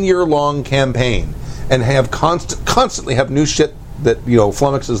 10-year-long campaign and have constantly have new shit that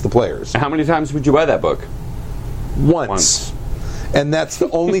flummoxes the players. How many times would you buy that book? Once. And that's the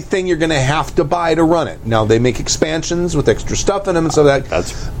only thing you're going to have to buy to run it. Now, they make expansions with extra stuff in them and stuff like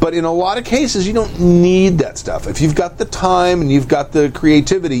that. But in a lot of cases, you don't need that stuff. If you've got the time and you've got the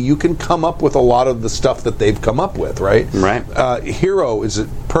creativity, you can come up with a lot of the stuff that they've come up with, right? Right. Hero is a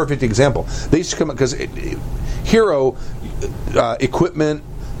perfect example. They used to come up because Hero, equipment,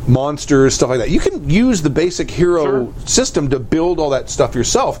 monsters, stuff like that. You can use the basic Hero system to build all that stuff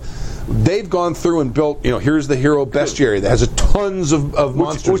yourself. They've gone through and built, here's the Hero bestiary that has tons of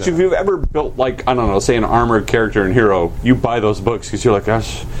monsters. Which if you've ever built, say an armored character in Hero, you buy those books because you're like,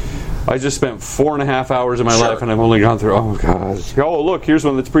 gosh, I just spent 4.5 hours of my life and I've only gone through, oh gosh. Oh, look, here's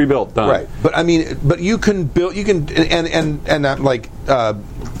one that's pre-built, done. Right. But you can build, and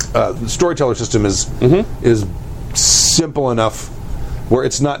the storyteller system is simple enough where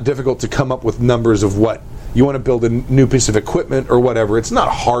it's not difficult to come up with numbers of what you want to build a new piece of equipment or whatever. It's not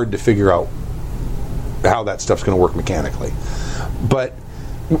hard to figure out how that stuff's going to work mechanically. But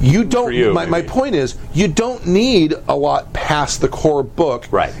you don't. My point is, you don't need a lot past the core book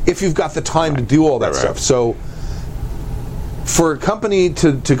if you've got the time to do all that stuff. So, for a company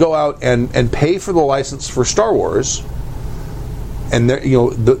to go out and pay for the license for Star Wars, and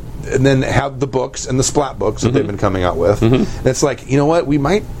and then have the books and the splat books that they've been coming out with, and it's like, what,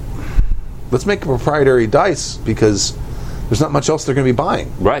 let's make a proprietary dice because there's not much else they're going to be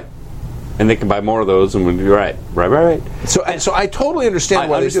buying. Right. And they can buy more of those, and we'll right. So I totally understand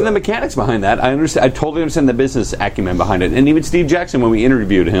why they do the mechanics behind that. I totally understand the business acumen behind it. And even Steve Jackson, when we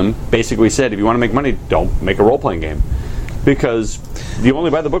interviewed him, basically said, if you want to make money, don't make a role-playing game. Because you only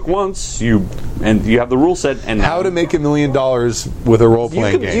buy the book once, you have the rule set. And how to make $1 million with a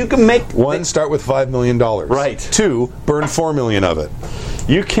role-playing game. You can make... One, start with $5 million. Right. Two, burn $4 million of it.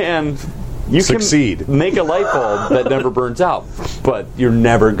 You can succeed. Make a light bulb that never burns out, but you're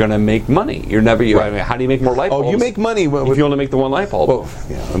never going to make money. You're never. How do you make more light bulbs? Oh, you make money if you only make the one light bulb. Well,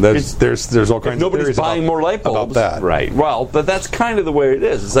 and there's all kinds of nobody's buying more light bulbs about that. Right. Well, but that's kind of the way it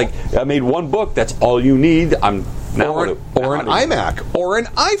is. It's like I made one book. That's all you need. Or an iMac or an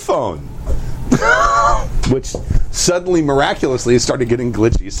iPhone. Which suddenly miraculously started getting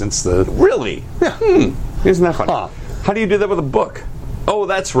glitchy since the... Really? Yeah. Isn't that funny? How do you do that with a book? Oh,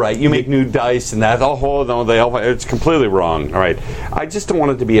 that's right. You make new dice and that. Oh, no, it's completely wrong. All right. I just don't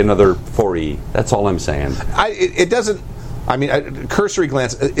want it to be another 4E. That's all I'm saying. It doesn't... I mean, cursory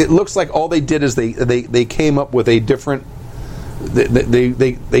glance, it looks like all they did is they came up with a different...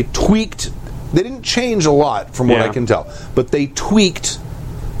 They tweaked... They didn't change a lot from what I can tell, but they tweaked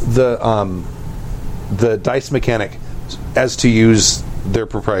the dice mechanic as to use their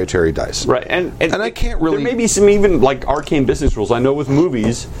proprietary dice. Right, and I can't really... There may be some even like arcane business rules. I know with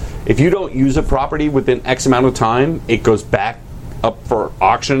movies, if you don't use a property within X amount of time, it goes back up for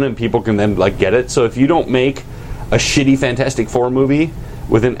auction and people can then like get it. So if you don't make a shitty Fantastic Four movie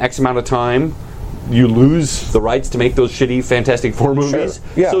within X amount of time, you lose the rights to make those shitty Fantastic Four movies.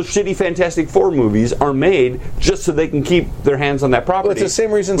 Sure. Yeah. So shitty Fantastic Four movies are made just so they can keep their hands on that property. Well, it's the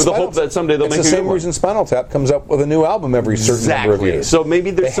same reason with the hope that someday they'll make a good one. It's the same reason Spinal Tap comes up with a new album every certain number of years. So maybe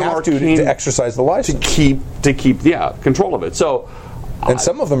there's some arcane to exercise the license to keep control of it. So, and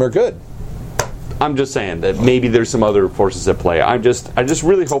some of them are good. I'm just saying that maybe there's some other forces at play. I just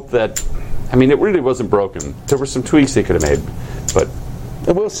really hope that. I mean, it really wasn't broken. There were some tweaks they could have made, but.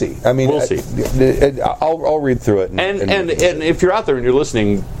 We'll see. I mean, We'll see. I'll read through it. And if you're out there and you're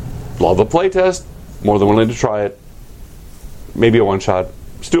listening, love a playtest, more than willing to try it. Maybe a one-shot.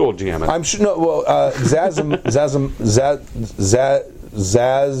 Still GM it. I'm sure. No, well, Zazamond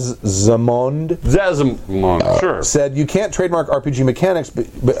sure. said you can't trademark RPG mechanics,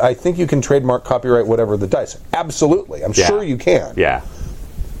 but I think you can trademark copyright whatever the dice. Absolutely, I'm sure you can. Yeah.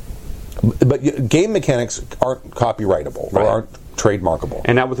 But game mechanics aren't copyrightable or aren't trademarkable.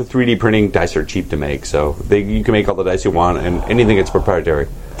 And now with the 3D printing, dice are cheap to make, so you can make all the dice you want, and anything that's proprietary.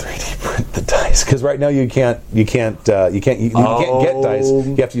 3D print the dice, because right now you can't get dice.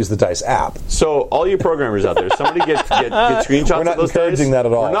 You have to use the dice app. So all you programmers out there, somebody get screenshots We're not of those encouraging dice. that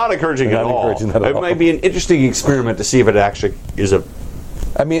at all. We're not encouraging We're it not at all. encouraging that at It all. might be an interesting experiment to see if it actually is a.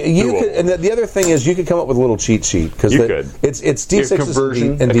 I mean, you could, and the other thing is you could come up with a little cheat sheet because it's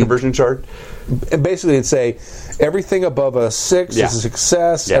D6 conversion chart. And basically, it'd say everything above a 6 is a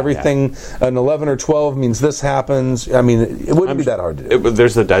success. Everything an 11 or 12 means this happens. I mean, it wouldn't be that hard to do.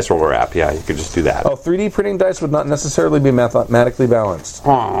 There's the Dice Roller app. Yeah, you could just do that. Oh, 3D printing dice would not necessarily be mathematically balanced.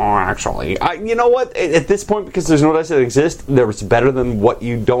 Oh, actually, you know what? At this point, because there's no dice that exist, it's better than what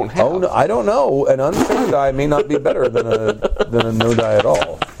you don't have. Oh, no, I don't know. An unfair die may not be better than a no die at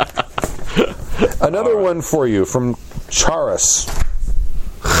all. Another one for you from Charis.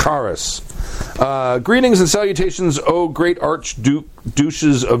 Greetings and salutations, O great archduke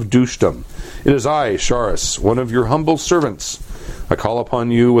douches of douchedom. It is I, Charis, one of your humble servants. I call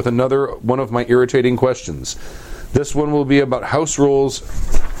upon you with another one of my irritating questions. This one will be about house rules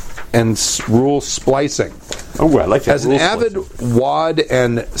and rule splicing. Oh, I like that. As an avid WoD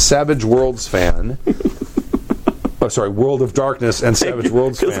and Savage Worlds fan... World of Darkness and Savage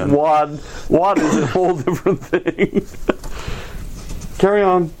Worlds fan. WoD is a whole different thing. Carry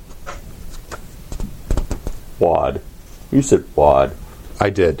on. WoD. You said WoD.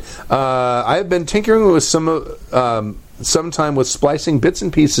 I did. I have been tinkering with sometime with splicing bits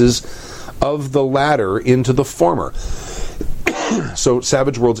and pieces of the latter into the former. So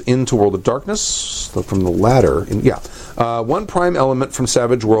Savage Worlds into World of Darkness, so from the latter, one prime element from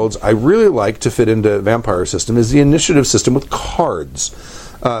Savage Worlds I really like to fit into Vampire system is the initiative system with cards.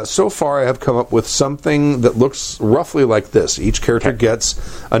 So far I have come up with something that looks roughly like this. Each character gets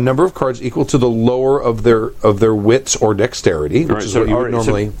a number of cards equal to the lower of their wits or dexterity, which is what you would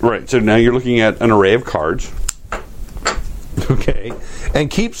normally... So now you're looking at an array of cards. Okay. And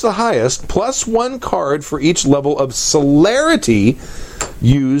keeps the highest, plus one card for each level of celerity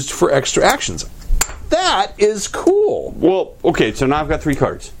used for extra actions. That is cool. Well, okay, so now I've got 3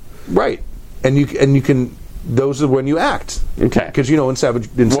 cards. Right. And you can... Those are when you act. Okay. Because, in Savage...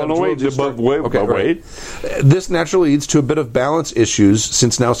 Wait. This naturally leads to a bit of balance issues,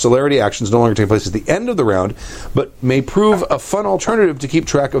 since now celerity actions no longer take place at the end of the round, but may prove a fun alternative to keep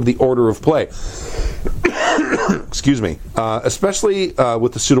track of the order of play. Excuse me. Especially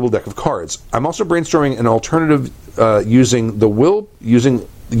with the suitable deck of cards. I'm also brainstorming an alternative using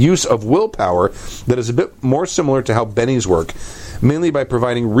use of willpower that is a bit more similar to how bennies work, mainly by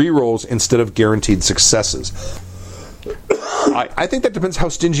providing rerolls instead of guaranteed successes. I think that depends how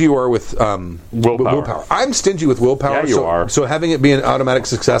stingy you are with willpower. I'm stingy with willpower. Yeah, you are. So having it be an automatic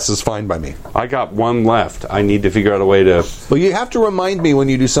success is fine by me. I got 1 left. I need to figure out a way to... Well, you have to remind me when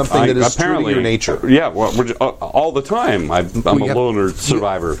you do something that is true to your nature. Yeah, well, all the time. I'm a loner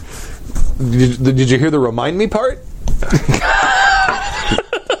survivor. Did you hear the remind me part?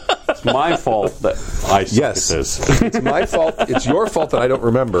 It's my fault that I suck at this. It's my fault. It's your fault that I don't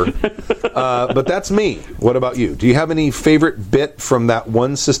remember. But that's me. What about you? Do you have any favorite bit from that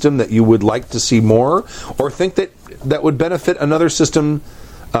one system that you would like to see more, or think that would benefit another system,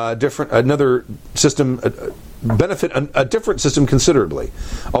 benefit a different system considerably?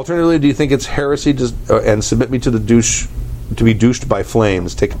 Alternatively, do you think it's heresy and submit me to the douche to be douched by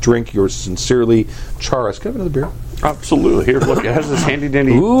flames? Take a drink. Yours sincerely, Charis. Can I have another beer? Absolutely. Here, look, it has this handy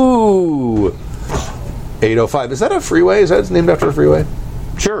dandy. Ooh, 805. Is that a freeway? Is that named after a freeway?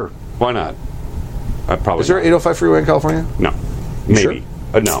 Sure. Why not? Probably. Is there an 805 freeway in California? No. You Maybe.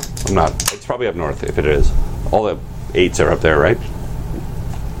 Sure? No, I'm not. It's probably up north if it is. All the 8s are up there, right?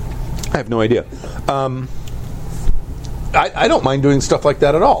 I have no idea. I don't mind doing stuff like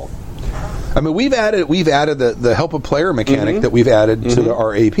that at all. I mean, we've added the help a player mechanic that we've added to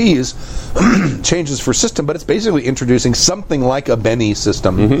our APs, changes for system, but it's basically introducing something like a Benny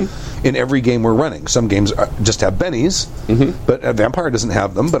system in every game we're running. Some games just have Bennies, but Vampire doesn't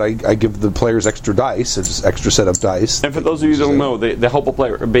have them, but I give the players extra dice, it's just extra set of dice. And for those of you who don't know, the help a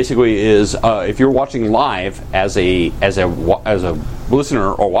player basically is if you're watching live as a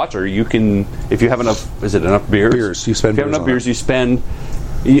listener or watcher, you can, if you have enough, is it enough beers? You spend if you have enough beers, you spend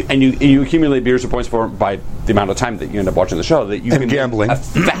You accumulate beers or points by the amount of time that you end up watching the show that you And can gambling.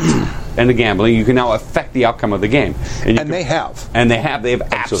 and the gambling. You can now affect the outcome of the game, They have. They've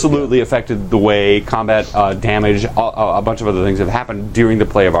absolutely affected the way combat, damage, a bunch of other things have happened during the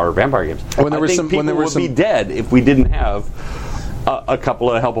play of our vampire games. When there I was think some- people when there was would be dead if we didn't have a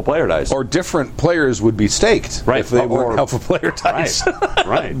couple of help a player dice. Or different players would be staked Right. if they Or- weren't alpha player dice.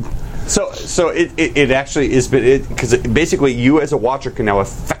 Right. So it actually is because basically you as a watcher can now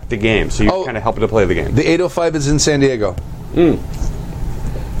affect the game, so you're kind of helping to play the game. The 805 is in San Diego.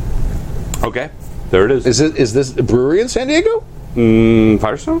 Okay, there it is. Is this a brewery in San Diego?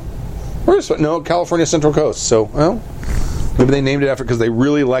 Firestone? No, California Central Coast. So, well, maybe they named it after because they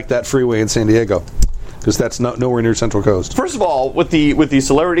really like that freeway in San Diego. Because that's nowhere near Central Coast. First of all, with the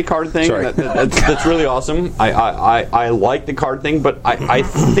celebrity card thing, Sorry. that's really awesome. I like the card thing, but I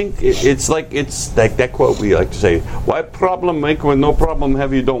think it's like that quote we like to say: "Why problem make when no problem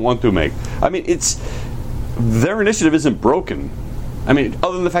have you don't want to make?" I mean, it's their initiative isn't broken. I mean,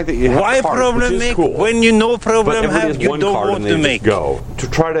 other than the fact that you have Why cards, problem which is make cool. when you no But problem everybody have has you one don't card want and to they make? just go to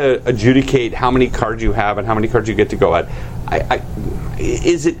try to adjudicate how many cards you have and how many cards you get to go at.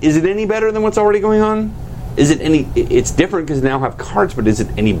 Is it any better than what's already going on? Is it any? It's different because now have cards, but is it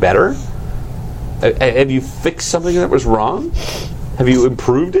any better? Have you fixed something that was wrong? Have you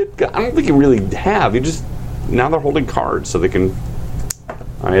improved it? I don't think you really have. You just now they're holding cards so they can.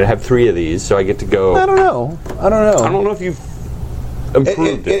 I have 3 of these, so I get to go. I don't know. I don't know if you've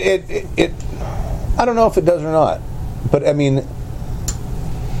improved it. I don't know if it does or not. But I mean,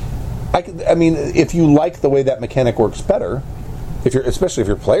 if you like the way that mechanic works better, especially if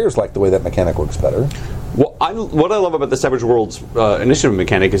your players like the way that mechanic works better. Well, what I love about the Savage Worlds initiative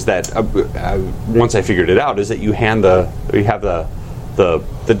mechanic is that once I figured it out, is that you have the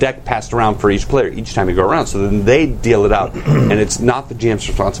deck passed around for each player each time you go around, so then they deal it out, and it's not the GM's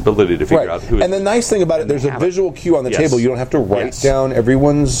responsibility to figure out who. And the nice thing about it, there's a visual cue on the table. You don't have to write down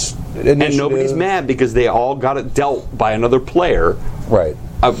everyone's initiative. And nobody's mad because they all got it dealt by another player. Right.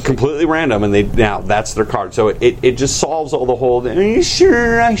 Completely random, and now that's their card. So it just solves all the whole. Are you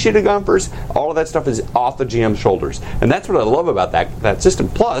sure I should have gone first? All of that stuff is off the GM's shoulders, and that's what I love about that system.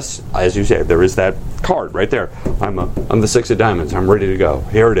 Plus, as you say, there is that card right there. I'm the 6 of diamonds. I'm ready to go.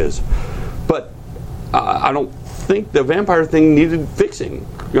 Here it is. But I don't think the vampire thing needed fixing.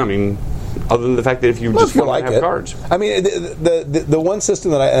 I mean, other than the fact that if you just want to have cards. I mean, the one system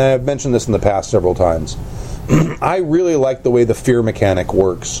that and I've mentioned this in the past several times. I really like the way the fear mechanic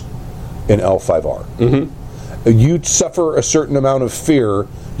works in L5R. Mm-hmm. You suffer a certain amount of fear,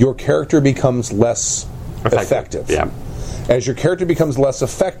 your character becomes less effective. Yeah. As your character becomes less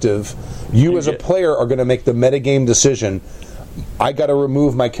effective, you as a player are going to make the metagame decision. I got to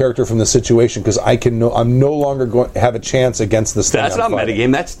remove my character from the situation because I'm no longer going to have a chance against this thing. That's not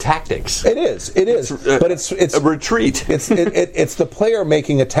metagame. That's tactics. It is, but it's a retreat. It's the player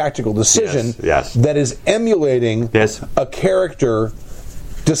making a tactical decision that is emulating a character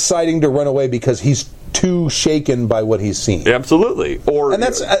deciding to run away because he's too shaken by what he's seen. Absolutely. Or and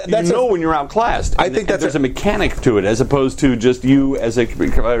that's when you're outclassed. I think there's a mechanic to it as opposed to just you as a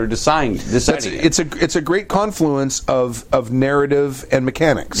player deciding it. It's a great confluence of narrative and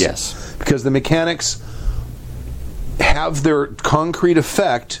mechanics. Yes. Because the mechanics have their concrete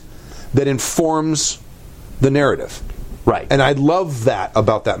effect that informs the narrative. Right. And I love that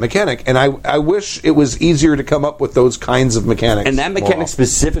about that mechanic, and I wish it was easier to come up with those kinds of mechanics. And that mechanic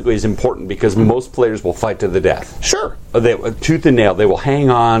specifically is important because most players will fight to the death. Sure. Tooth and nail. They will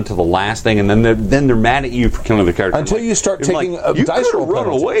hang on to the last thing, and then they're mad at you for killing the character. Until you start taking dice roll run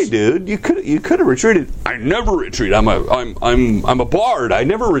penalties. away, dude. You could have retreated. I never retreat. I'm a bard. I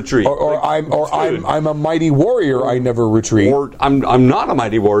never retreat. I'm a mighty warrior. I never retreat. Or I'm not a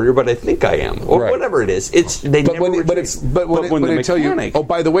mighty warrior, but I think I am. Or whatever it is. But when they tell you, oh,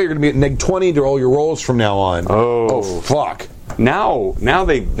 by the way, you're going to be at neg 20 to all your rolls from now on. Oh fuck. Now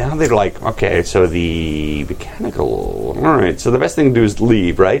they're like, okay, so the mechanical. All right, so the best thing to do is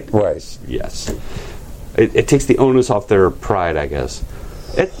leave, right? Right. Yes. It takes the onus off their pride, I guess.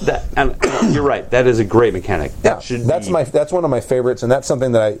 And you're right. That is a great mechanic. Yeah, that's one of my favorites, and that's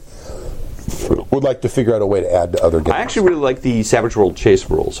something that I would like to figure out a way to add to other games. I actually really like the Savage World chase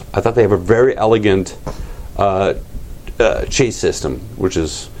rules. I thought they have a very elegant chase system, which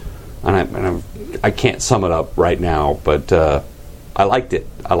is, I can't sum it up right now, but I liked it.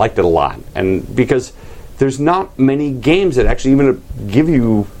 I liked it a lot, and because there's not many games that actually even give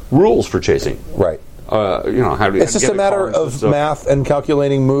you rules for chasing. Right. How do you? It's just a matter of math and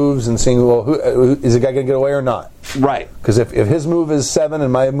calculating moves and seeing, well, who is the guy going to get away or not? Right. Because if his move is 7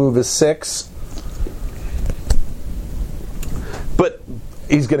 and my move is 6. But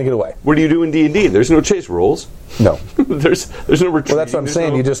he's going to get away. What do you do in D&D? There's no chase rules. No. there's no retreat. Well, that's what I'm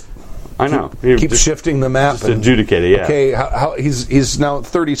saying. You just I know. keep shifting the map. Just adjudicate it, yeah. Okay, how he's now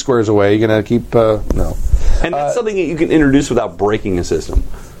 30 squares away. You're going to keep... no. And that's something that you can introduce without breaking a system.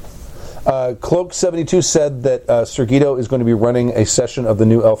 Cloak72 said that Sergito is going to be running a session of the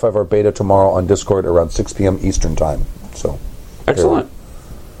new L5R beta tomorrow on Discord around 6 p.m. Eastern Time. So, excellent.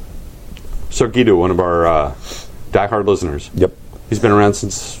 Sergito, one of our diehard listeners. Yep. He's been around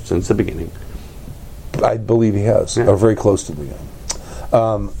since the beginning. I believe he has, or very close to the beginning.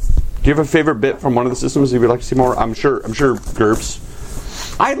 Do you have a favorite bit from one of the systems you would like to see more? I'm sure GURPS.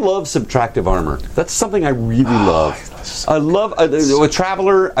 I love subtractive armor. That's something I really love. I love a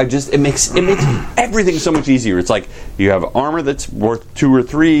Traveler. It makes everything so much easier. It's like you have armor that's worth 2 or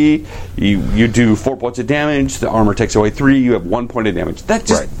 3. You do 4 points of damage. The armor takes away 3. You have 1 point of damage. That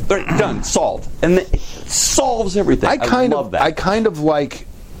just done, solved, and it solves everything. I love that. I kind of like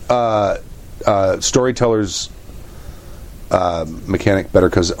Storyteller's mechanic better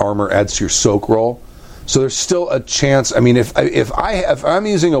because armor adds to your soak roll. So there's still a chance. I mean, if I'm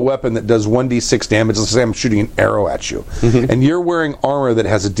using a weapon that does 1d6 damage, let's say I'm shooting an arrow at you, and you're wearing armor that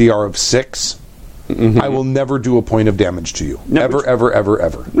has a DR of 6, I will never do a point of damage to you.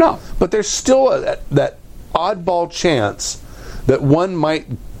 Ever. No. But there's still that oddball chance that one might,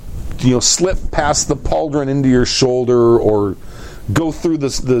 slip past the pauldron into your shoulder or go through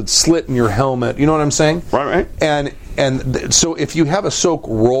the slit in your helmet. You know what I'm saying? Right. And so if you have a soak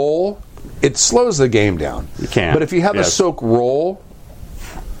roll, it slows the game down. You can. But if you have a soak roll,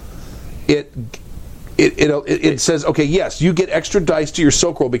 it says, okay, yes, you get extra dice to your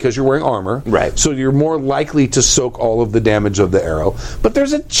soak roll because you're wearing armor. Right. So you're more likely to soak all of the damage of the arrow. But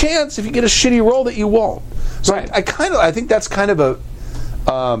there's a chance if you get a shitty roll that you won't. So right. I think that's kind of a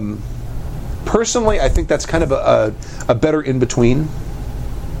personally, I think that's kind of a better in between,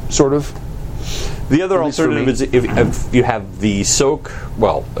 sort of. The other alternative is if you have the soak,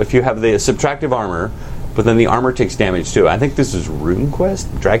 if you have the subtractive armor, but then the armor takes damage too. I think this is Rune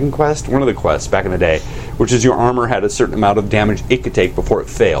Quest, Dragon Quest, one of the quests back in the day, which is your armor had a certain amount of damage it could take before it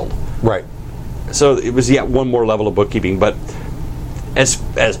failed. Right. So it was yet one more level of bookkeeping, but as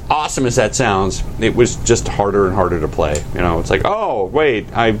awesome as that sounds, it was just harder and harder to play. It's like, oh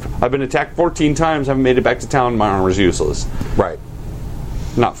wait, I've been attacked 14 times, haven't made it back to town, my armor's useless. Right.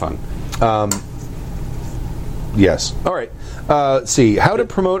 Not fun. Yes. All right. Let's see. How to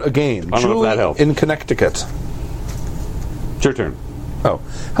promote a game. I don't know if that helps. In Connecticut. It's your turn. Oh.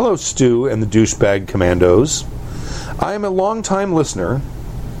 Hello, Stu and the Douchebag Commandos. I am a long-time listener.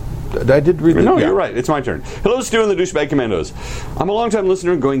 I did read it. No, you're right. It's my turn. Hello, Stu and the Douchebag Commandos. I'm a long-time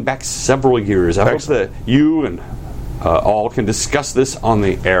listener going back several years. I hope that you and all can discuss this on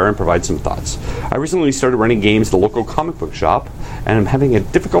the air and provide some thoughts. I recently started running games at the local comic book shop, and I'm having a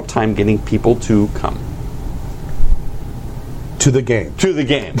difficult time getting people to come. To the game.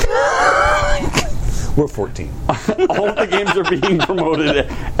 We're 14. All of the games are being promoted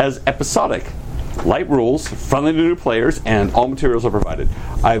as episodic. Light rules, friendly to new players, and all materials are provided.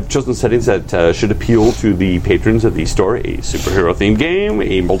 I've chosen settings that should appeal to the patrons of the store: a superhero-themed game,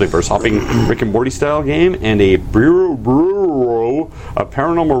 a multiverse-hopping Rick and Morty-style game, and a bureau of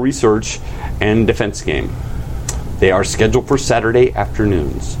paranormal research and defense game. They are scheduled for Saturday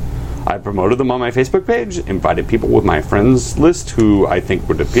afternoons. I promoted them on my Facebook page, invited people with my friends list who I think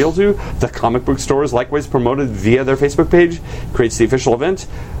would appeal to. The comic book store is likewise promoted via their Facebook page, creates the official event.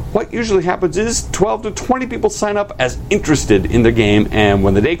 What usually happens is 12 to 20 people sign up as interested in the game, and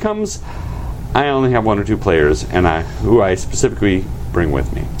when the day comes, I only have 1 or 2 players, and who I specifically bring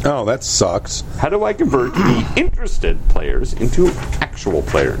with me. Oh, that sucks. How do I convert the interested players into actual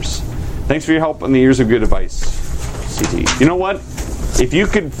players? Thanks for your help and the years of good advice, CT. You know what? If you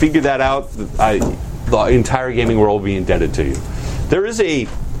could figure that out, the entire gaming world will be indebted to you. There is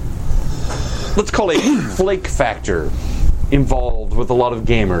let's call it a flake factor involved with a lot of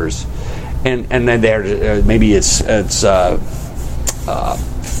gamers, and then there maybe it's they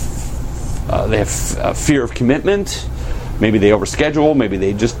have fear of commitment, maybe they overschedule, maybe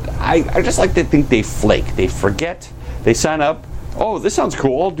they just I just like to think they flake, they forget, they sign up, oh, this sounds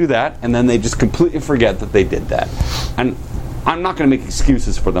cool, I'll do that, and then they just completely forget that they did that. And I'm not going to make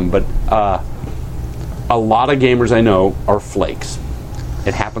excuses for them, but a lot of gamers I know are flakes.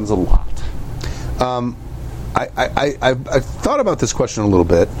 It happens a lot. I've thought about this question a little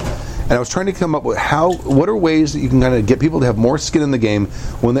bit, and I was trying to come up with what are ways that you can kind of get people to have more skin in the game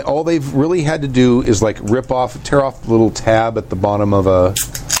when all they've really had to do is like tear off the little tab at the bottom of a,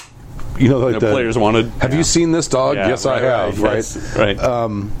 like the players wanted. Have you seen this dog? Yeah, yes, I have. Right. Yes, right.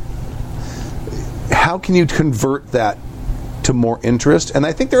 How can you convert that to more interest. And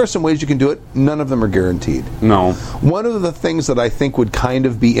I think there are some ways you can do it. None of them are guaranteed. No. One of the things that I think would kind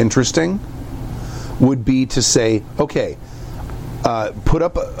of be interesting would be to say, okay, put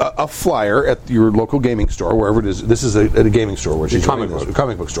up a flyer at your local gaming store, wherever it is. This is at a gaming store. Where she's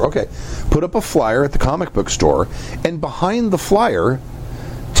comic book store. Okay. Put up a flyer at the comic book store, and behind the flyer,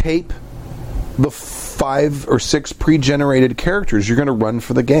 tape the 5 or 6 pre-generated characters you're going to run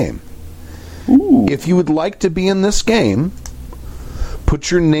for the game. Ooh. If you would like to be in this game,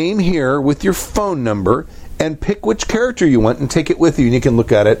 put your name here with your phone number and pick which character you want and take it with you, and you can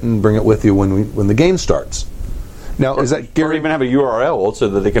look at it and bring it with you when the game starts. Now, is that or even have a URL so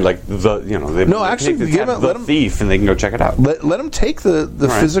that they can the thief and they can go check it out. Let them take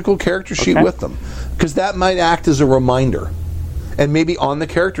the physical character sheet with them, because that might act as a reminder. And maybe on the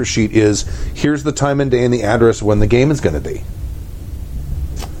character sheet is, here's the time and day and the address when the game is going to be.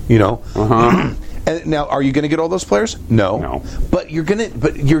 You know. And now, are you going to get all those players? No. But you're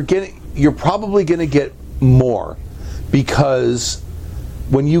probably going to get more, because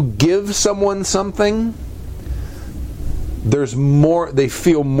when you give someone something, there's more. They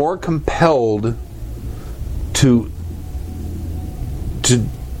feel more compelled to.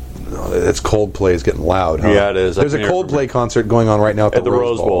 It's Coldplay is getting loud. Huh? Yeah, it is. There's a Coldplay concert going on right now at the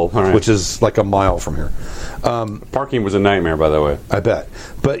Rose Bowl, right, which is like a mile from here. Parking was a nightmare, by the way. I bet,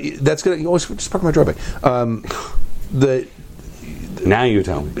 but that's gonna. You always just park my driveway. Now you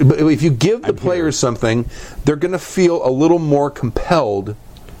tell me. But if you give the players something, they're going to feel a little more compelled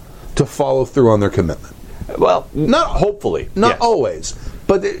to follow through on their commitment. Well, not hopefully, not always,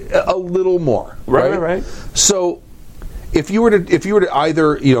 but a little more. Right. So, if you were to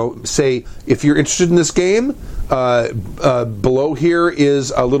either say, if you're interested in this game, below here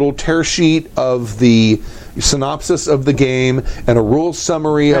is a little tear sheet of the synopsis of the game and a rules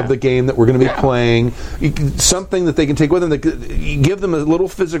summary of the game that we're going to be playing. Something that they can take with them. You give them a little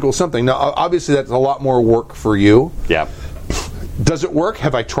physical something. Now, obviously, that's a lot more work for you. Yeah. Does it work?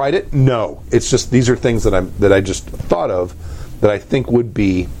 Have I tried it? No. It's just these are things that I just thought of that I think would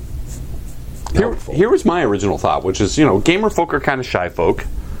be helpful. Here was my original thought, which is, gamer folk are kind of shy folk.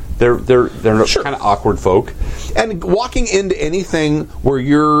 They're kind of awkward folk. And walking into anything where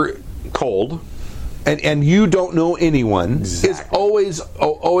you're cold and you don't know anyone is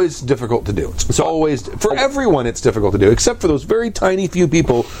always difficult to do. It's always, for everyone, it's difficult to do, except for those very tiny few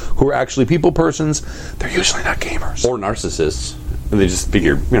people who are actually people persons. They're usually not gamers or narcissists, and they just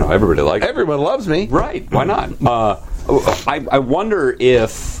figure, everybody likes. Everyone loves me, right? Why not? I wonder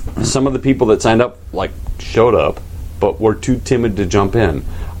if some of the people that signed up showed up, but were too timid to jump in.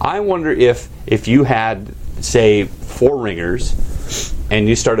 I wonder if you had, say, 4 ringers, and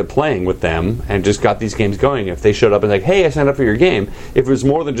you started playing with them and just got these games going, if they showed up and hey, I signed up for your game, if it was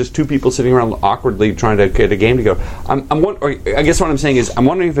more than just 2 people sitting around awkwardly trying to get a game to go, I guess what I'm saying is, I'm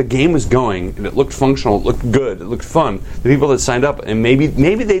wondering if a game was going and it looked functional, it looked good, it looked fun, the people that signed up, and maybe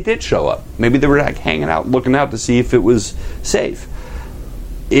they did show up, maybe they were hanging out, looking out to see if it was safe.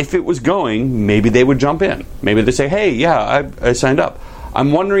 If it was going, maybe they would jump in. Maybe they say, hey, yeah, I signed up.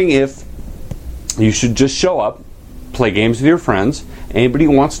 I'm wondering if you should just show up, play games with your friends. Anybody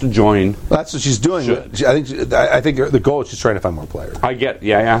who wants to join, that's what she's doing. I think the goal is she's trying to find more players. I get it.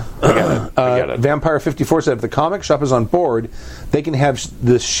 Yeah. I get it. Vampire54 said if the comic shop is on board, they can have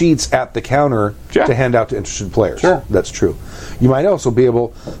the sheets at the counter to hand out to interested players. Sure, that's true. You might also be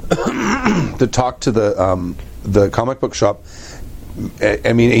able to talk to the comic book shop.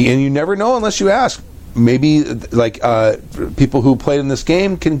 I mean, and you never know unless you ask. Maybe people who played in this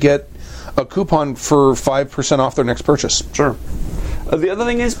game can get a coupon for 5% off their next purchase. Sure. The other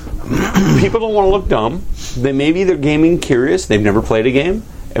thing is, people don't want to look dumb. Maybe they're gaming curious. They've never played a game,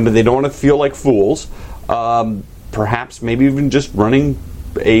 but they don't want to feel like fools. Perhaps maybe even just running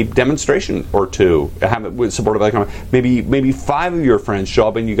a demonstration or two, have it supported by the company. Maybe 5 of your friends show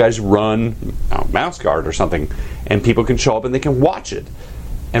up and you guys run Mouse Guard or something, and people can show up and they can watch it,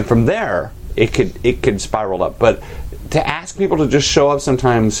 and from there it could spiral up. But to ask people to just show up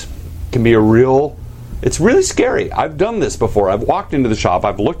sometimes can be it's really scary. I've done this before. I've walked into the shop,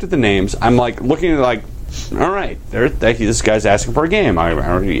 I've looked at the names, I'm looking at all right, this guy's asking for a game.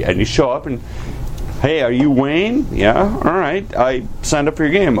 And you show up and, hey, are you Wayne? Yeah, all right, I signed up for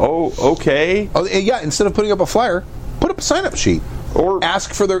your game. Oh, okay. Oh, yeah, instead of putting up a flyer, put up a sign-up sheet. Or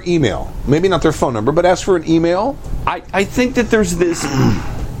ask for their email. Maybe not their phone number, but ask for an email. I think that there's this...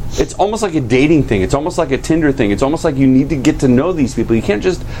 It's almost like a dating thing. It's almost like a Tinder thing. It's almost like you need to get to know these people. You can't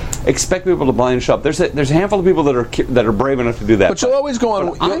just expect people to blind shop. There's a handful of people that are brave enough to do that. But you'll always go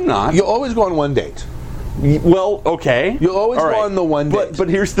on. I'm not. You'll always go on one date. Well, okay. You'll always All go on the one date. But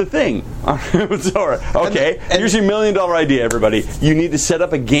here's the thing. Sorry. Okay, And here's your $1 million idea, everybody. You need to set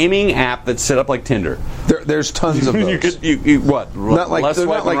up a gaming app that's set up like Tinder. There's tons of those. What? Not like, Left they're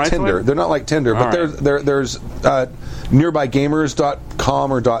swipe not like and right Tinder. swipe? They're not like Tinder, but All right. there's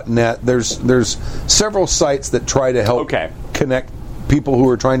nearbygamers.com or .net. There's several sites that try to help connect people who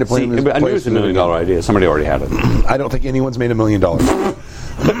are trying to play. See, I knew it was a $1 million idea. Somebody already had it. I don't think anyone's made $1 million.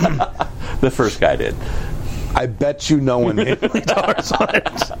 The first guy did. I bet you no one made $1 million on it.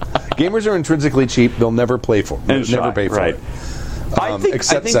 Gamers are intrinsically cheap. They'll never pay for And never pay for right. it. I think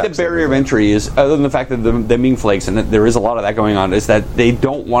except the sex, barrier of entry is, other than the fact that them being flakes, and that there is a lot of that going on, is that they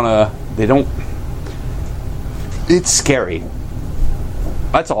don't want to. They don't. It's scary.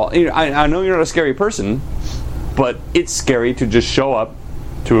 That's all. I know you're not a scary person, but it's scary to just show up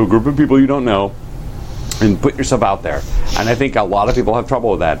to a group of people you don't know and put yourself out there. And I think a lot of people have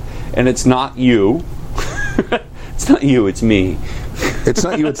trouble with that. And it's not you. It's not you. It's me. It's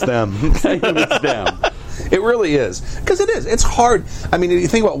not you. It's them. It's not you. It's them. It really is, because it is. It's hard. I mean, you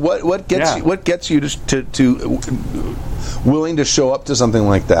think about what gets you to willing to show up to something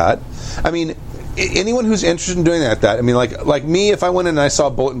like that. I mean, anyone who's interested in doing that. I mean, like me, if I went in and I saw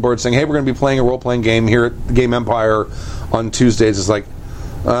a bulletin board saying, "Hey, we're going to be playing a role playing game here at Game Empire on Tuesdays," it's like,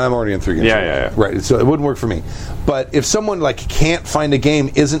 I'm already in 3 games. Yeah. Right. So it wouldn't work for me. But if someone can't find a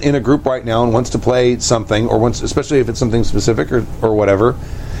game, isn't in a group right now, and wants to play something, or especially if it's something specific or whatever.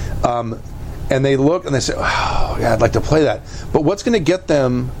 And they look and they say, "Oh, yeah, I'd like to play that." But what's going to get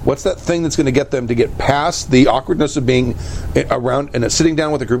them? What's that thing that's going to get them to get past the awkwardness of being around and sitting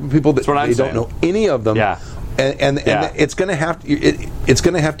down with a group of people that they don't know any of them? Yeah. And it's going to have it's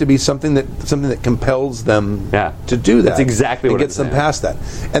going to have to be something that compels them to do that. That's exactly what gets them past that.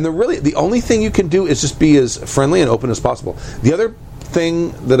 And the only thing you can do is just be as friendly and open as possible. The other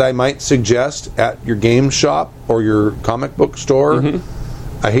thing that I might suggest at your game shop or your comic book store.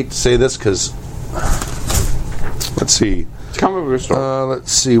 Mm-hmm. I hate to say this because, let's see. It's comic book store.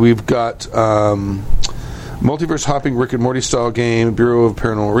 Let's see. We've got multiverse hopping Rick and Morty style game, Bureau of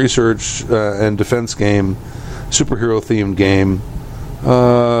Paranormal Research and Defense game, superhero themed game.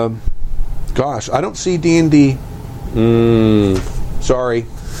 Gosh, I don't see D&D. Sorry,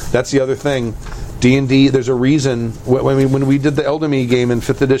 that's the other thing. D&D, there's a reason. When we did the Eldemy game in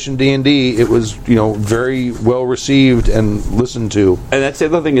 5th edition D&D, it was very well received and listened to. And that's the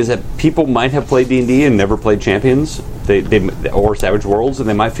other thing, is that people might have played D&D and never played Champions, or Savage Worlds, and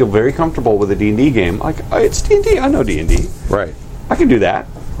they might feel very comfortable with a D&D game. Like, oh, it's D&D, I know D&D. Right. I can do that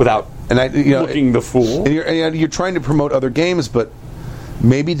without looking the fool. And you're trying to promote other games, but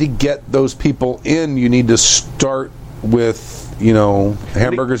maybe to get those people in, you need to start with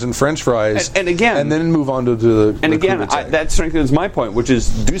hamburgers and French fries, and again, and then move on to the. And again, that strengthens my point, which is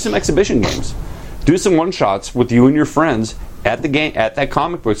do some exhibition games, do some one shots with you and your friends at that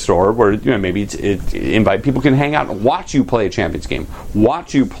comic book store, where maybe invite people can hang out and watch you play a Champions game,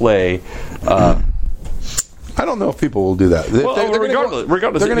 watch you play. I don't know if people will do that.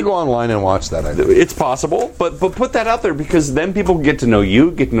 Regardless, they're going to go online and watch that. I think it's possible, but put that out there, because then people get to know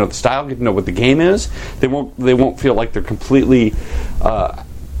you, get to know the style, get to know what the game is. They won't feel like they're completely. I'm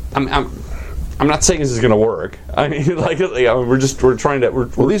not saying this is going to work. I mean, we're trying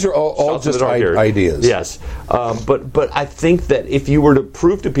to. These are all just ideas. Yes, but I think that if you were to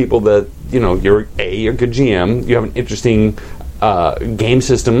prove to people that you're a good GM, you have an interesting game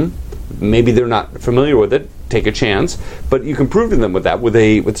system. Maybe they're not familiar with it. Take a chance, but you can prove to them with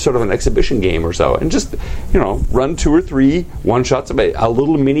sort of an exhibition game or so, and just run 2 or 3 one shots of a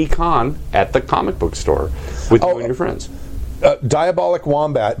little mini con at the comic book store with you and your friends. Diabolic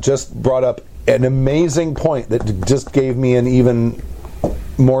Wombat just brought up an amazing point that just gave me an even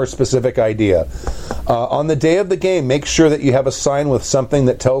more specific idea. On the day of the game, make sure that you have a sign with something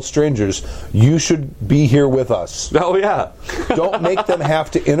that tells strangers you should be here with us. Oh yeah. Don't make them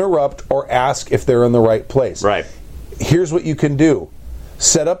have to interrupt or ask if they're in the right place. Right. Here's what you can do.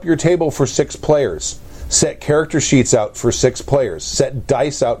 Set up your table for 6 players. Set character sheets out for 6 players. Set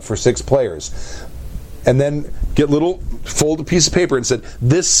dice out for 6 players. And then fold a piece of paper and said,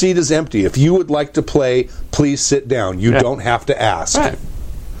 "This seat is empty. If you would like to play, please sit down. You don't have to ask." Right.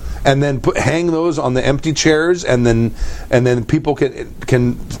 And then hang those on the empty chairs, and then people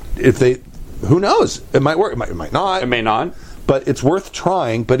can if they, who knows, it might work, it might not, it may not, but it's worth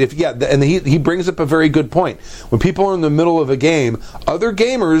trying. But and he brings up a very good point. When people are in the middle of a game, other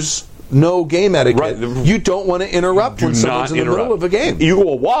gamers know game etiquette. Right. You don't want to interrupt when someone's in the middle of a game. You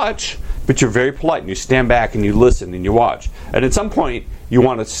will watch, but you're very polite and you stand back and you listen and you watch. And at some point you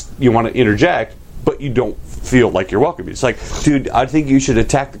want to interject, but you don't feel like you're welcome. It's like, dude, I think you should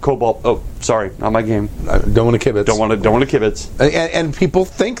attack the Cobalt. Oh, sorry, not my game. I don't want to kibitz. Don't want to kibitz. And people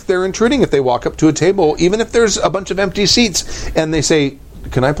think they're intruding if they walk up to a table, even if there's a bunch of empty seats, and they say,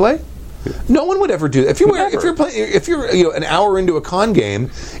 "Can I play?" No one would ever do that. If you're an hour into a con game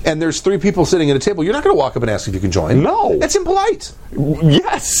and there's 3 people sitting at a table, you're not going to walk up and ask if you can join. No, that's impolite.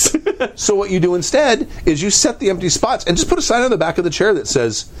 Yes. So what you do instead is you set the empty spots and just put a sign on the back of the chair that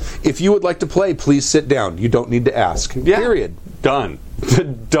says, "If you would like to play, please sit down. You don't need to ask." Yeah. Period. Done.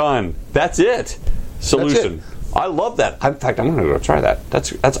 Done. That's it. Solution. That's it. I love that. In fact, I'm going to go try that.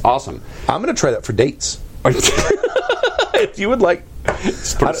 That's awesome. I'm going to try that for dates. If you would like,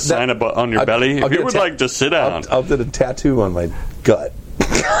 just put a sign up on your belly. If you would like to sit down, I'll get a tattoo on my gut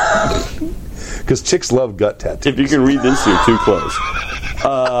because chicks love gut tattoos. If you can read this, you're too close.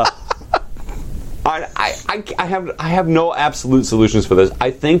 I have no absolute solutions for this.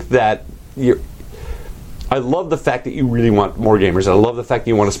 I think that I love the fact that you really want more gamers. I love the fact that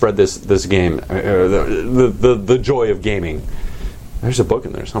you want to spread this game, the joy of gaming. There's a book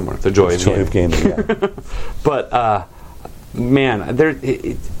in there somewhere. The joy of gaming. Yeah. But man,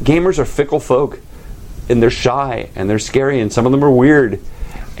 gamers are fickle folk, and they're shy, and they're scary, and some of them are weird.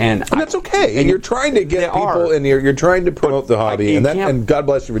 And that's okay. And you're trying to get people in here. You're trying to promote the hobby, and God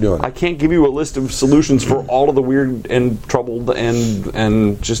bless you for doing it. I can't give you a list of solutions for all of the weird and troubled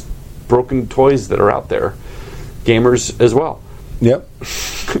and just broken toys that are out there. Gamers as well. Yep.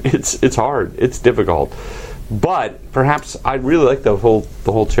 It's hard. It's difficult. But perhaps I'd really like the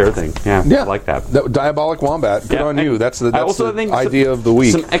whole chair thing. Yeah. I like that. Diabolic Wombat. Good on you. That's the idea of the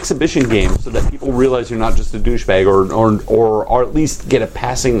week. Some exhibition games so that people realize you're not just a douchebag, or at least get a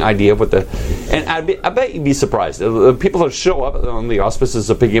passing idea of what the. And I bet you'd be surprised. People that show up on the auspices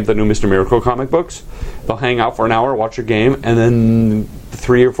of picking up the new Mr. Miracle comic books, they'll hang out for an hour, watch your game, and then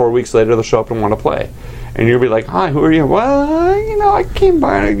 3 or 4 weeks later they'll show up and want to play. And you'll be like, "Hi, who are you?" "Well, I came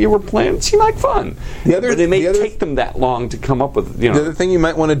by and you were playing. It seemed like fun." But they may take them that long to come up with, The other thing you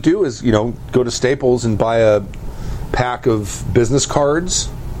might want to do is, go to Staples and buy a pack of business cards.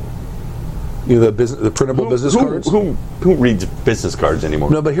 The printable business cards. Who reads business cards anymore?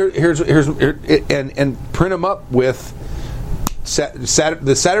 No, but here's and print them up with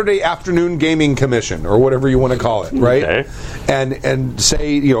the Saturday Afternoon Gaming Commission, or whatever you want to call it, right? Okay. And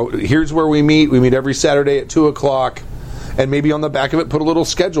say, here's where we meet. We meet every Saturday at 2:00, and maybe on the back of it put a little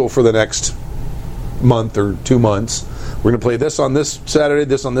schedule for the next month or 2 months. We're going to play this on this Saturday,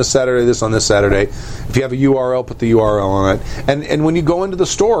 this on this Saturday, this on this Saturday. If you have a URL, put the URL on it. And when you go into the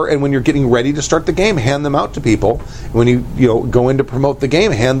store and when you're getting ready to start the game, hand them out to people. When you go in to promote the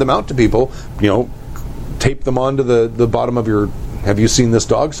game, hand them out to people. Tape them onto the bottom of your "Have you seen this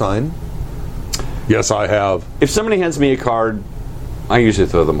dog?" sign. Yes, I have. If somebody hands me a card, I usually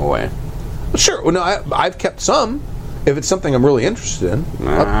throw them away. Sure. Well, no, I've kept some. If it's something I'm really interested in.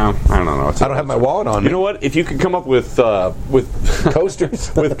 I don't know. I don't have my wallet on me. You know what? If you could come up with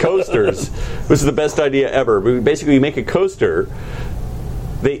coasters, with coasters, this is the best idea ever. Basically, you make a coaster.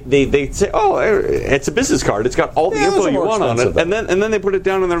 They say, "Oh, it's a business card. It's got all the info you want on it," and then they put it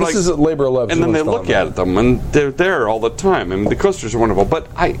down and they're this is at Labor 11. And then they look at them and they're there all the time. I mean, the coasters are wonderful, but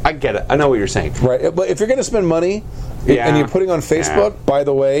I get it. I know what you're saying. Right, but if you're going to spend money and you're putting on Facebook, by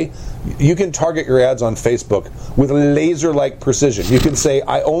the way, you can target your ads on Facebook with laser-like precision. You can say,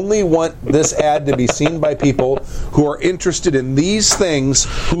 "I only want this ad to be seen by people who are interested in these things,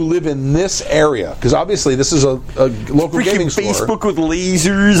 who live in this area," because obviously this is a local gaming store. Facebook with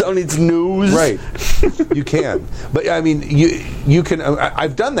lasers on its nose. Right. You can. But, I mean, you can.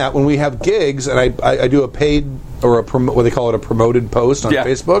 I've done that when we have gigs, and I do a paid or what they call it, a promoted post on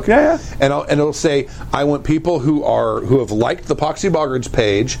Facebook. Yeah. And it'll say, "I want people who have liked the Poxy Boggards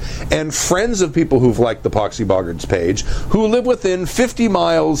page and friends of people who've liked the Poxy Boggards page who live within 50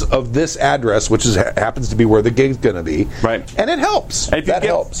 miles of this address," which happens to be where the gig's going to be. Right. And it helps. That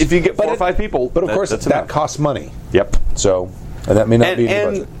helps. If you get 4 or 5 people. But of course, that costs money. Yep. So, and that may not be in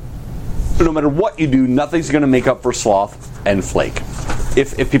the budget. No matter what you do, nothing's going to make up for sloth and flake.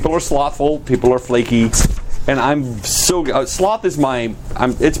 If people are slothful, people are flaky. And I'm so sloth is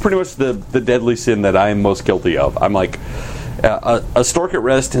it's pretty much the deadly sin that I am most guilty of. I'm like a stork at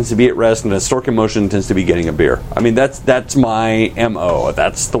rest tends to be at rest, and a stork in motion tends to be getting a beer. I mean, that's my MO.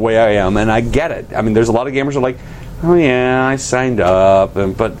 That's the way I am, and I get it. I mean, there's a lot of gamers who are like, "Oh yeah, I signed up,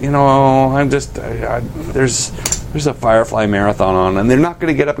 but I'm just there's a Firefly marathon on, and they're not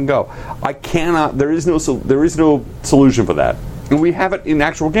going to get up and go." I cannot. There is no solution for that. And we have it in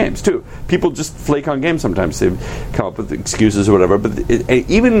actual games too. People just flake on games sometimes. They come up with excuses or whatever. But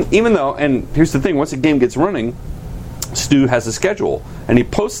even though, and here's the thing: once a game gets running, Stu has a schedule, and he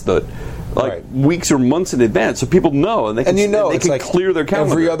posts Right. weeks or months in advance, so people know, and they can, they it's can like clear their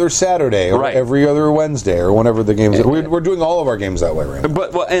calendar every other Saturday or Right. every other Wednesday or whenever the games. We're doing all of our games that way right now.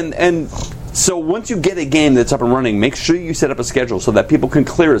 But and so once you get a game that's up and running, make sure you set up a schedule so that people can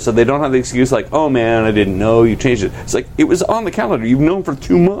clear it, so they don't have the excuse like, "Oh man, I didn't know you changed it." It's like it was on the calendar. You've known for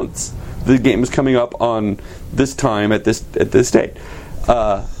 2 months the game is coming up on this time at this date.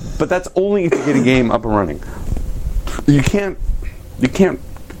 But that's only if you get a game up and running. You can't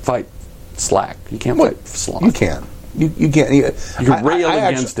fight Slack. You can't fight Sloth. You can. You can't. You can rail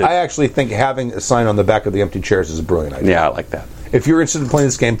against it. I actually think having a sign on the back of the empty chairs is a brilliant idea. Yeah, I like that. If you're interested in playing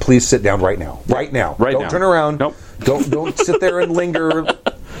this game, please sit down right now. Right now. Right don't now. turn around. Nope. Don't sit there and linger.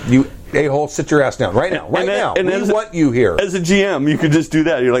 You a-hole, sit your ass down. Right now. Right now. And we want you here. As a GM, you could just do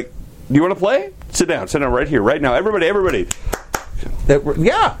that. You're like, do you want to play? Sit down right here, right now. Everybody.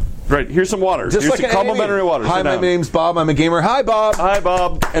 Yeah. Right, here's some water. Just here's like some complimentary water. Hi, Sit my down. name's Bob. I'm a gamer. Hi, Bob. Hi,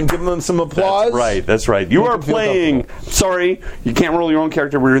 Bob. And give them some applause. That's right. You Make are them feel playing. Sorry, you can't roll your own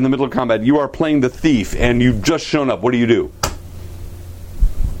character. We're in the middle of combat. You are playing the thief, and you've just shown up. What do?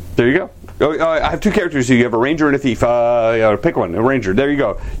 There you go. Oh, I have 2 characters here. You have a ranger and a thief. Pick one. A ranger. There you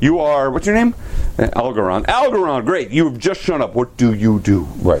go. You are. What's your name? Algaron. Algaron. Great. You have just shown up. What do you do?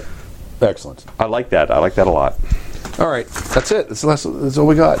 Right. Excellent. I like that. I like that a lot. All right. That's it. That's all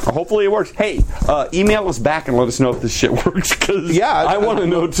we got. Hopefully it works. Hey, email us back and let us know if this shit works, because I want to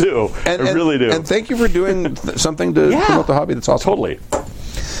know too. I really do. And thank you for doing something to promote the hobby. That's awesome. Totally.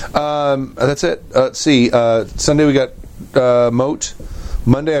 That's it. Let's see. Sunday we got Moat.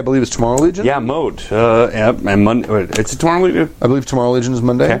 Monday, I believe, is Tomorrow Legion. Yeah, Moat. And Monday. It's Tomorrow Legion. I believe Tomorrow Legion is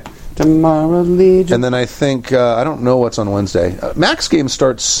Monday. Okay. Tomorrow Legion. And then I think I don't know what's on Wednesday. Max game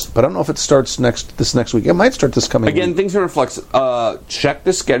starts, but I don't know if it starts this next week. It might start this coming Again, week. things are in flux. Check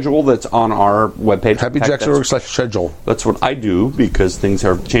the schedule that's on our webpage. HappyJacks.org/schedule. That's what I do, because things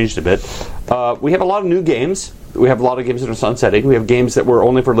have changed a bit. We have a lot of new games. We have a lot of games that are sunsetting. We have games that were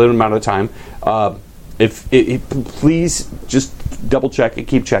only for a limited amount of time. If please just double check and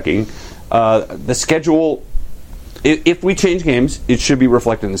keep checking. The schedule, if we change games, it should be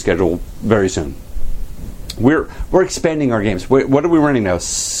reflected in the schedule very soon. We're expanding our games. What are we running now?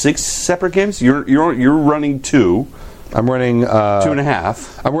 6 separate games? You're running 2. I'm running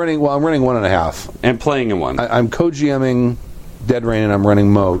 2.5. I'm running 1.5. And playing in 1. I'm co-GMing Dead Rain and I'm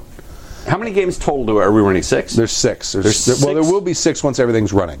running Moat. How many games total are we running? 6? There's 6. There's 6? Well, there will be 6 once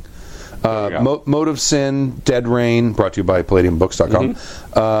everything's running. Mode of Sin, Dead Rain, brought to you by PalladiumBooks.com.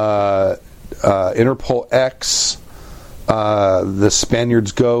 Interpol X, the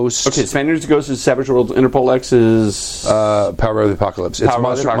Spaniard's Ghost. Okay, Spaniard's Ghost is Savage Worlds. Interpol X is Power of the Apocalypse.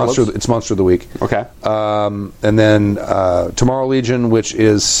 It's Monster of the Week. Okay. And then Tomorrow Legion, which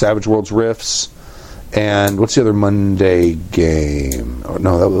is Savage Worlds Rifts. And what's the other Monday game? Oh,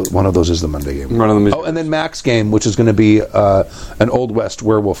 no, one of those is the Monday game. One of them is and then Max game, which is going to be an Old West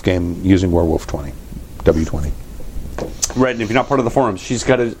werewolf game using Werewolf 20, W20. Right, and if you're not part of the forums, she's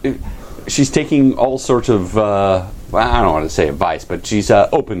taking all sorts of I don't want to say advice, but she's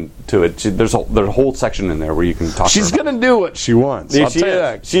open to it. There's a whole section in there where you can talk. She's going to do what she wants. Yeah, I'll tell you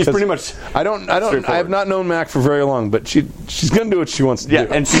that. She's pretty much. I have not known Mac for very long, but she's going to do what she wants to do. Yeah,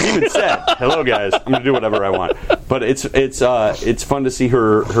 and she's even said, "Hello, guys. I'm going to do whatever I want." But it's fun to see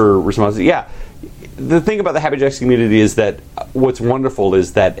her response. Yeah. The thing about the Happy Jacks community is that what's wonderful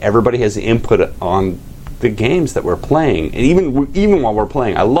is that everybody has input on the games that we're playing, and even while we're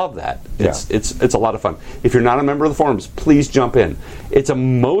playing, I love that. It's a lot of fun. If you're not a member of the forums, please jump in. It's a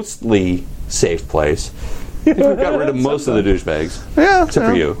mostly safe place. We've got rid of most of the douchebags. Yeah, except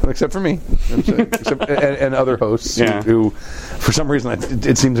for you, except for me, and other hosts who, for some reason,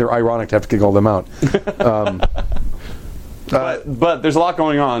 it seems they're ironic to have to kick all them out. But there's a lot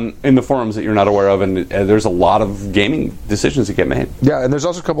going on in the forums that you're not aware of, and there's a lot of gaming decisions that get made. Yeah, and there's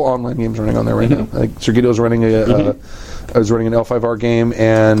also a couple online games running on there right now. I think Sergito's running is running an L5R game,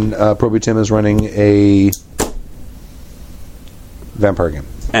 and Probitim is running a Vampire game.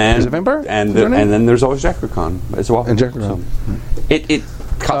 And is it Vampire? And then there's always JackerCon as well. And JackerCon. So it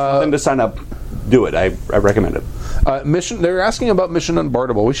costs nothing to sign up. Do it. I recommend it. Mission. They're asking about Mission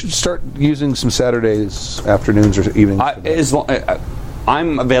Unbartable. We should start using some Saturdays, afternoons, or evenings.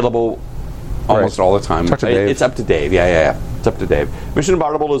 I'm available almost all the time. Talk to Dave. It's up to Dave. Yeah. It's up to Dave. Mission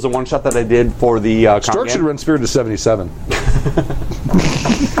Unbartable is a one-shot that I did for the Stork should run Spirit to 77.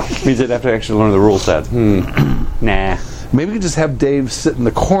 Means I'd have to actually learn the rule set. Nah. Maybe we could just have Dave sit in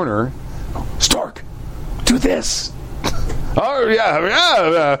the corner. Stork, do this. Oh,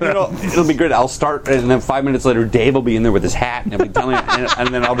 yeah. It'll be great. I'll start, and then 5 minutes later, Dave will be in there with his hat, and he'll be telling, and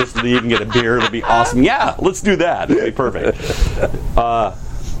then I'll just leave and get a beer. It'll be awesome. Yeah, let's do that. It'll be perfect.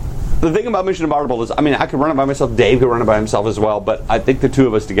 The thing about Mission Impossible is, I mean, I could run it by myself. Dave could run it by himself as well. But I think the two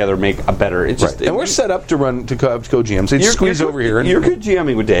of us together make a better. It's just, And we're set up to go GM. So you squeeze over here. And, you're good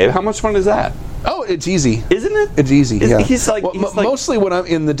GMing with Dave. How much fun is that? Oh, it's easy. Isn't it? It's easy. Yeah. He's like, mostly when I'm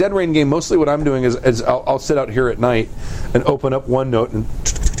in the Dead Rain game. Mostly what I'm doing is I'll sit out here at night and open up OneNote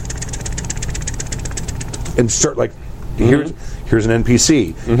and start like here's an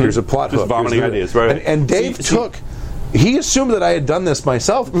NPC. Here's a plot just hook. vomiting ideas, right? And Dave took. He assumed that I had done this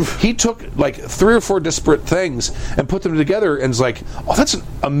myself. He took like 3 or 4 disparate things and put them together and was like, "Oh, that's an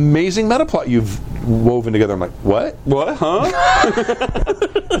amazing meta plot you've woven together." I'm like, "What? What? Huh?"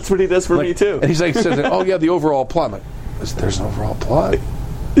 That's what he does for me too. And he's like, "Oh yeah, the overall plot." I'm like, "There's an overall plot."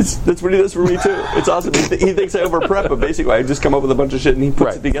 That's what he does for me too. It's awesome. He thinks I over prep, but basically I just come up with a bunch of shit and he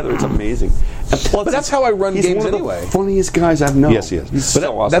puts it together. It's amazing. And plus, but that's how I run games one anyway. Of the funniest guys I've known. Yes, he is. He's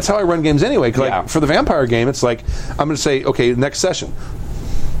so awesome. That's how I run games anyway. 'Cause like for the vampire game, it's like I'm going to say, okay, next session.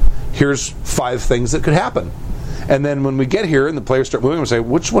 Here's 5 things that could happen. And then when we get here and the players start moving, we say,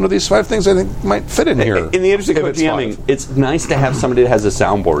 which one of these 5 things I think might fit in here? In the interest of GMing, it's nice to have somebody that has a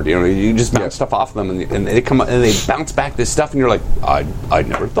soundboard. You know, you just bounce stuff off them, and they come and they bounce back this stuff, and you're like, I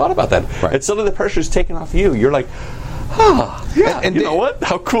never thought about that. Right. And suddenly the pressure's taken off you. You're like, and you know what?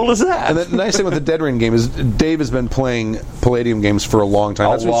 How cool is that? And the nice thing with the Dead Rain game is Dave has been playing Palladium games for a long time.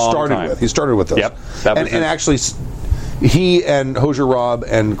 That's what he started with. He started with those. Yep. And actually, he and Hosier Rob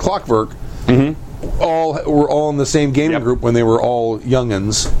and Clockwork were all in the same gaming group when they were all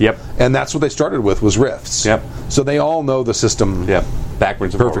youngins. Yep. And that's what they started with was Rifts. Yep. So they all know the system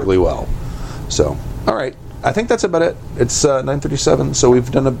backwards and perfectly well. So, all right. I think that's about it. It's 9:37, so we've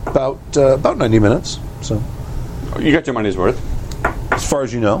done about 90 minutes. So you got your money's worth. As far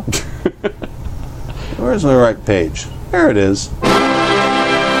as you know. Where's my right page? There it is. Oh,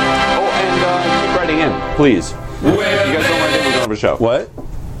 and keep writing in, please. You guys don't write in, we don't have a show. What?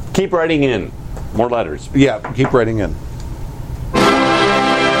 Keep writing in. More letters. Yeah, keep writing in.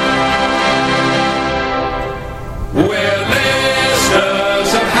 We're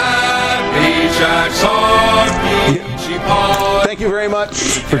listeners of Happy Jack's RPG Pod. Thank you very much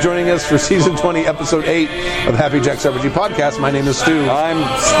for joining us for Season 20, Episode 8 of Happy Jack's RPG Podcast. My name is Stu. I'm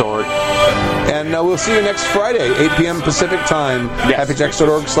Stork. And we'll see you next Friday, 8 p.m. Pacific Time,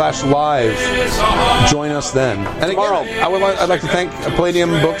 happyjacks.org/live. Join us then. And Tomorrow. Again, I'd like to thank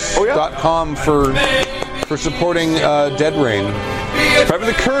PalladiumBooks.com for supporting Dead Rain. Fight with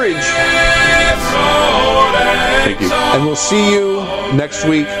the courage. Thank you. And we'll see you next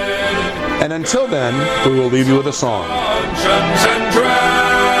week. And until then, we will leave you with a song. Dungeons and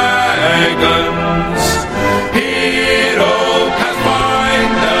Dragons, hero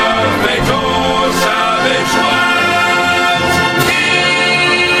Pathfinder, fatal savage lands,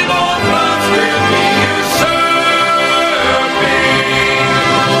 evil plots will be usurping.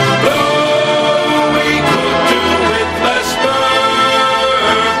 Though we could do with less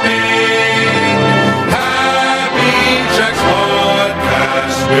burping, Happy Jack's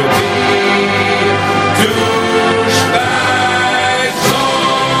podcast will be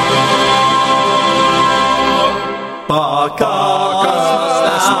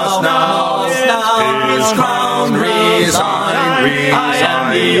His crown resign. I am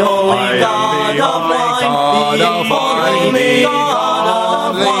the only God of wine, the only God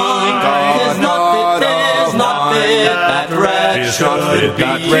of wine. 'Tis not fit that red should be.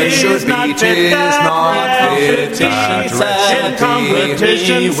 'Tis not fit that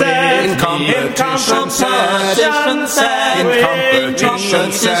competition said. In competition said.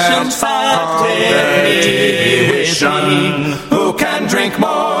 Who can drink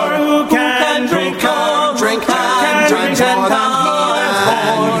more? Who can drink more? Drink 10 times more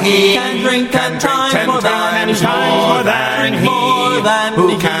than he. Can drink 10 times more than he.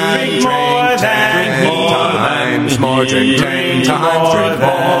 Who can drink more times more? Drink 10 times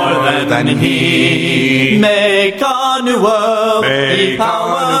more than he. Make a new world. Make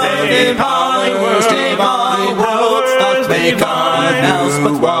a Make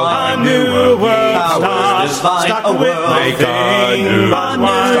a new world. Powers divine. A world. Make a new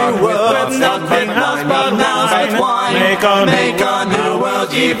world. Nothing else but now but wine. Make a new world.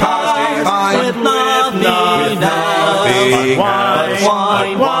 Ye powers divine. With nothing else but wine.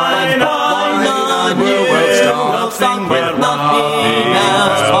 A new world. Stuck with nothing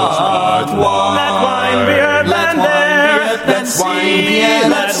else but wine. Let wine be earth and air. Let wine be earth.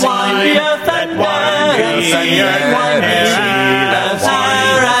 Let wine be earth and air.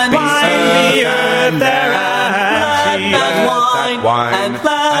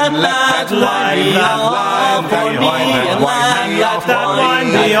 And let wine be all for me, and let that wine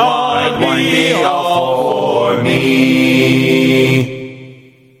be all for me.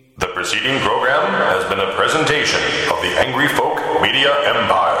 preceding program has been a presentation of the Angry Folk Media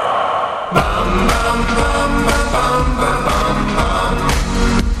Empire.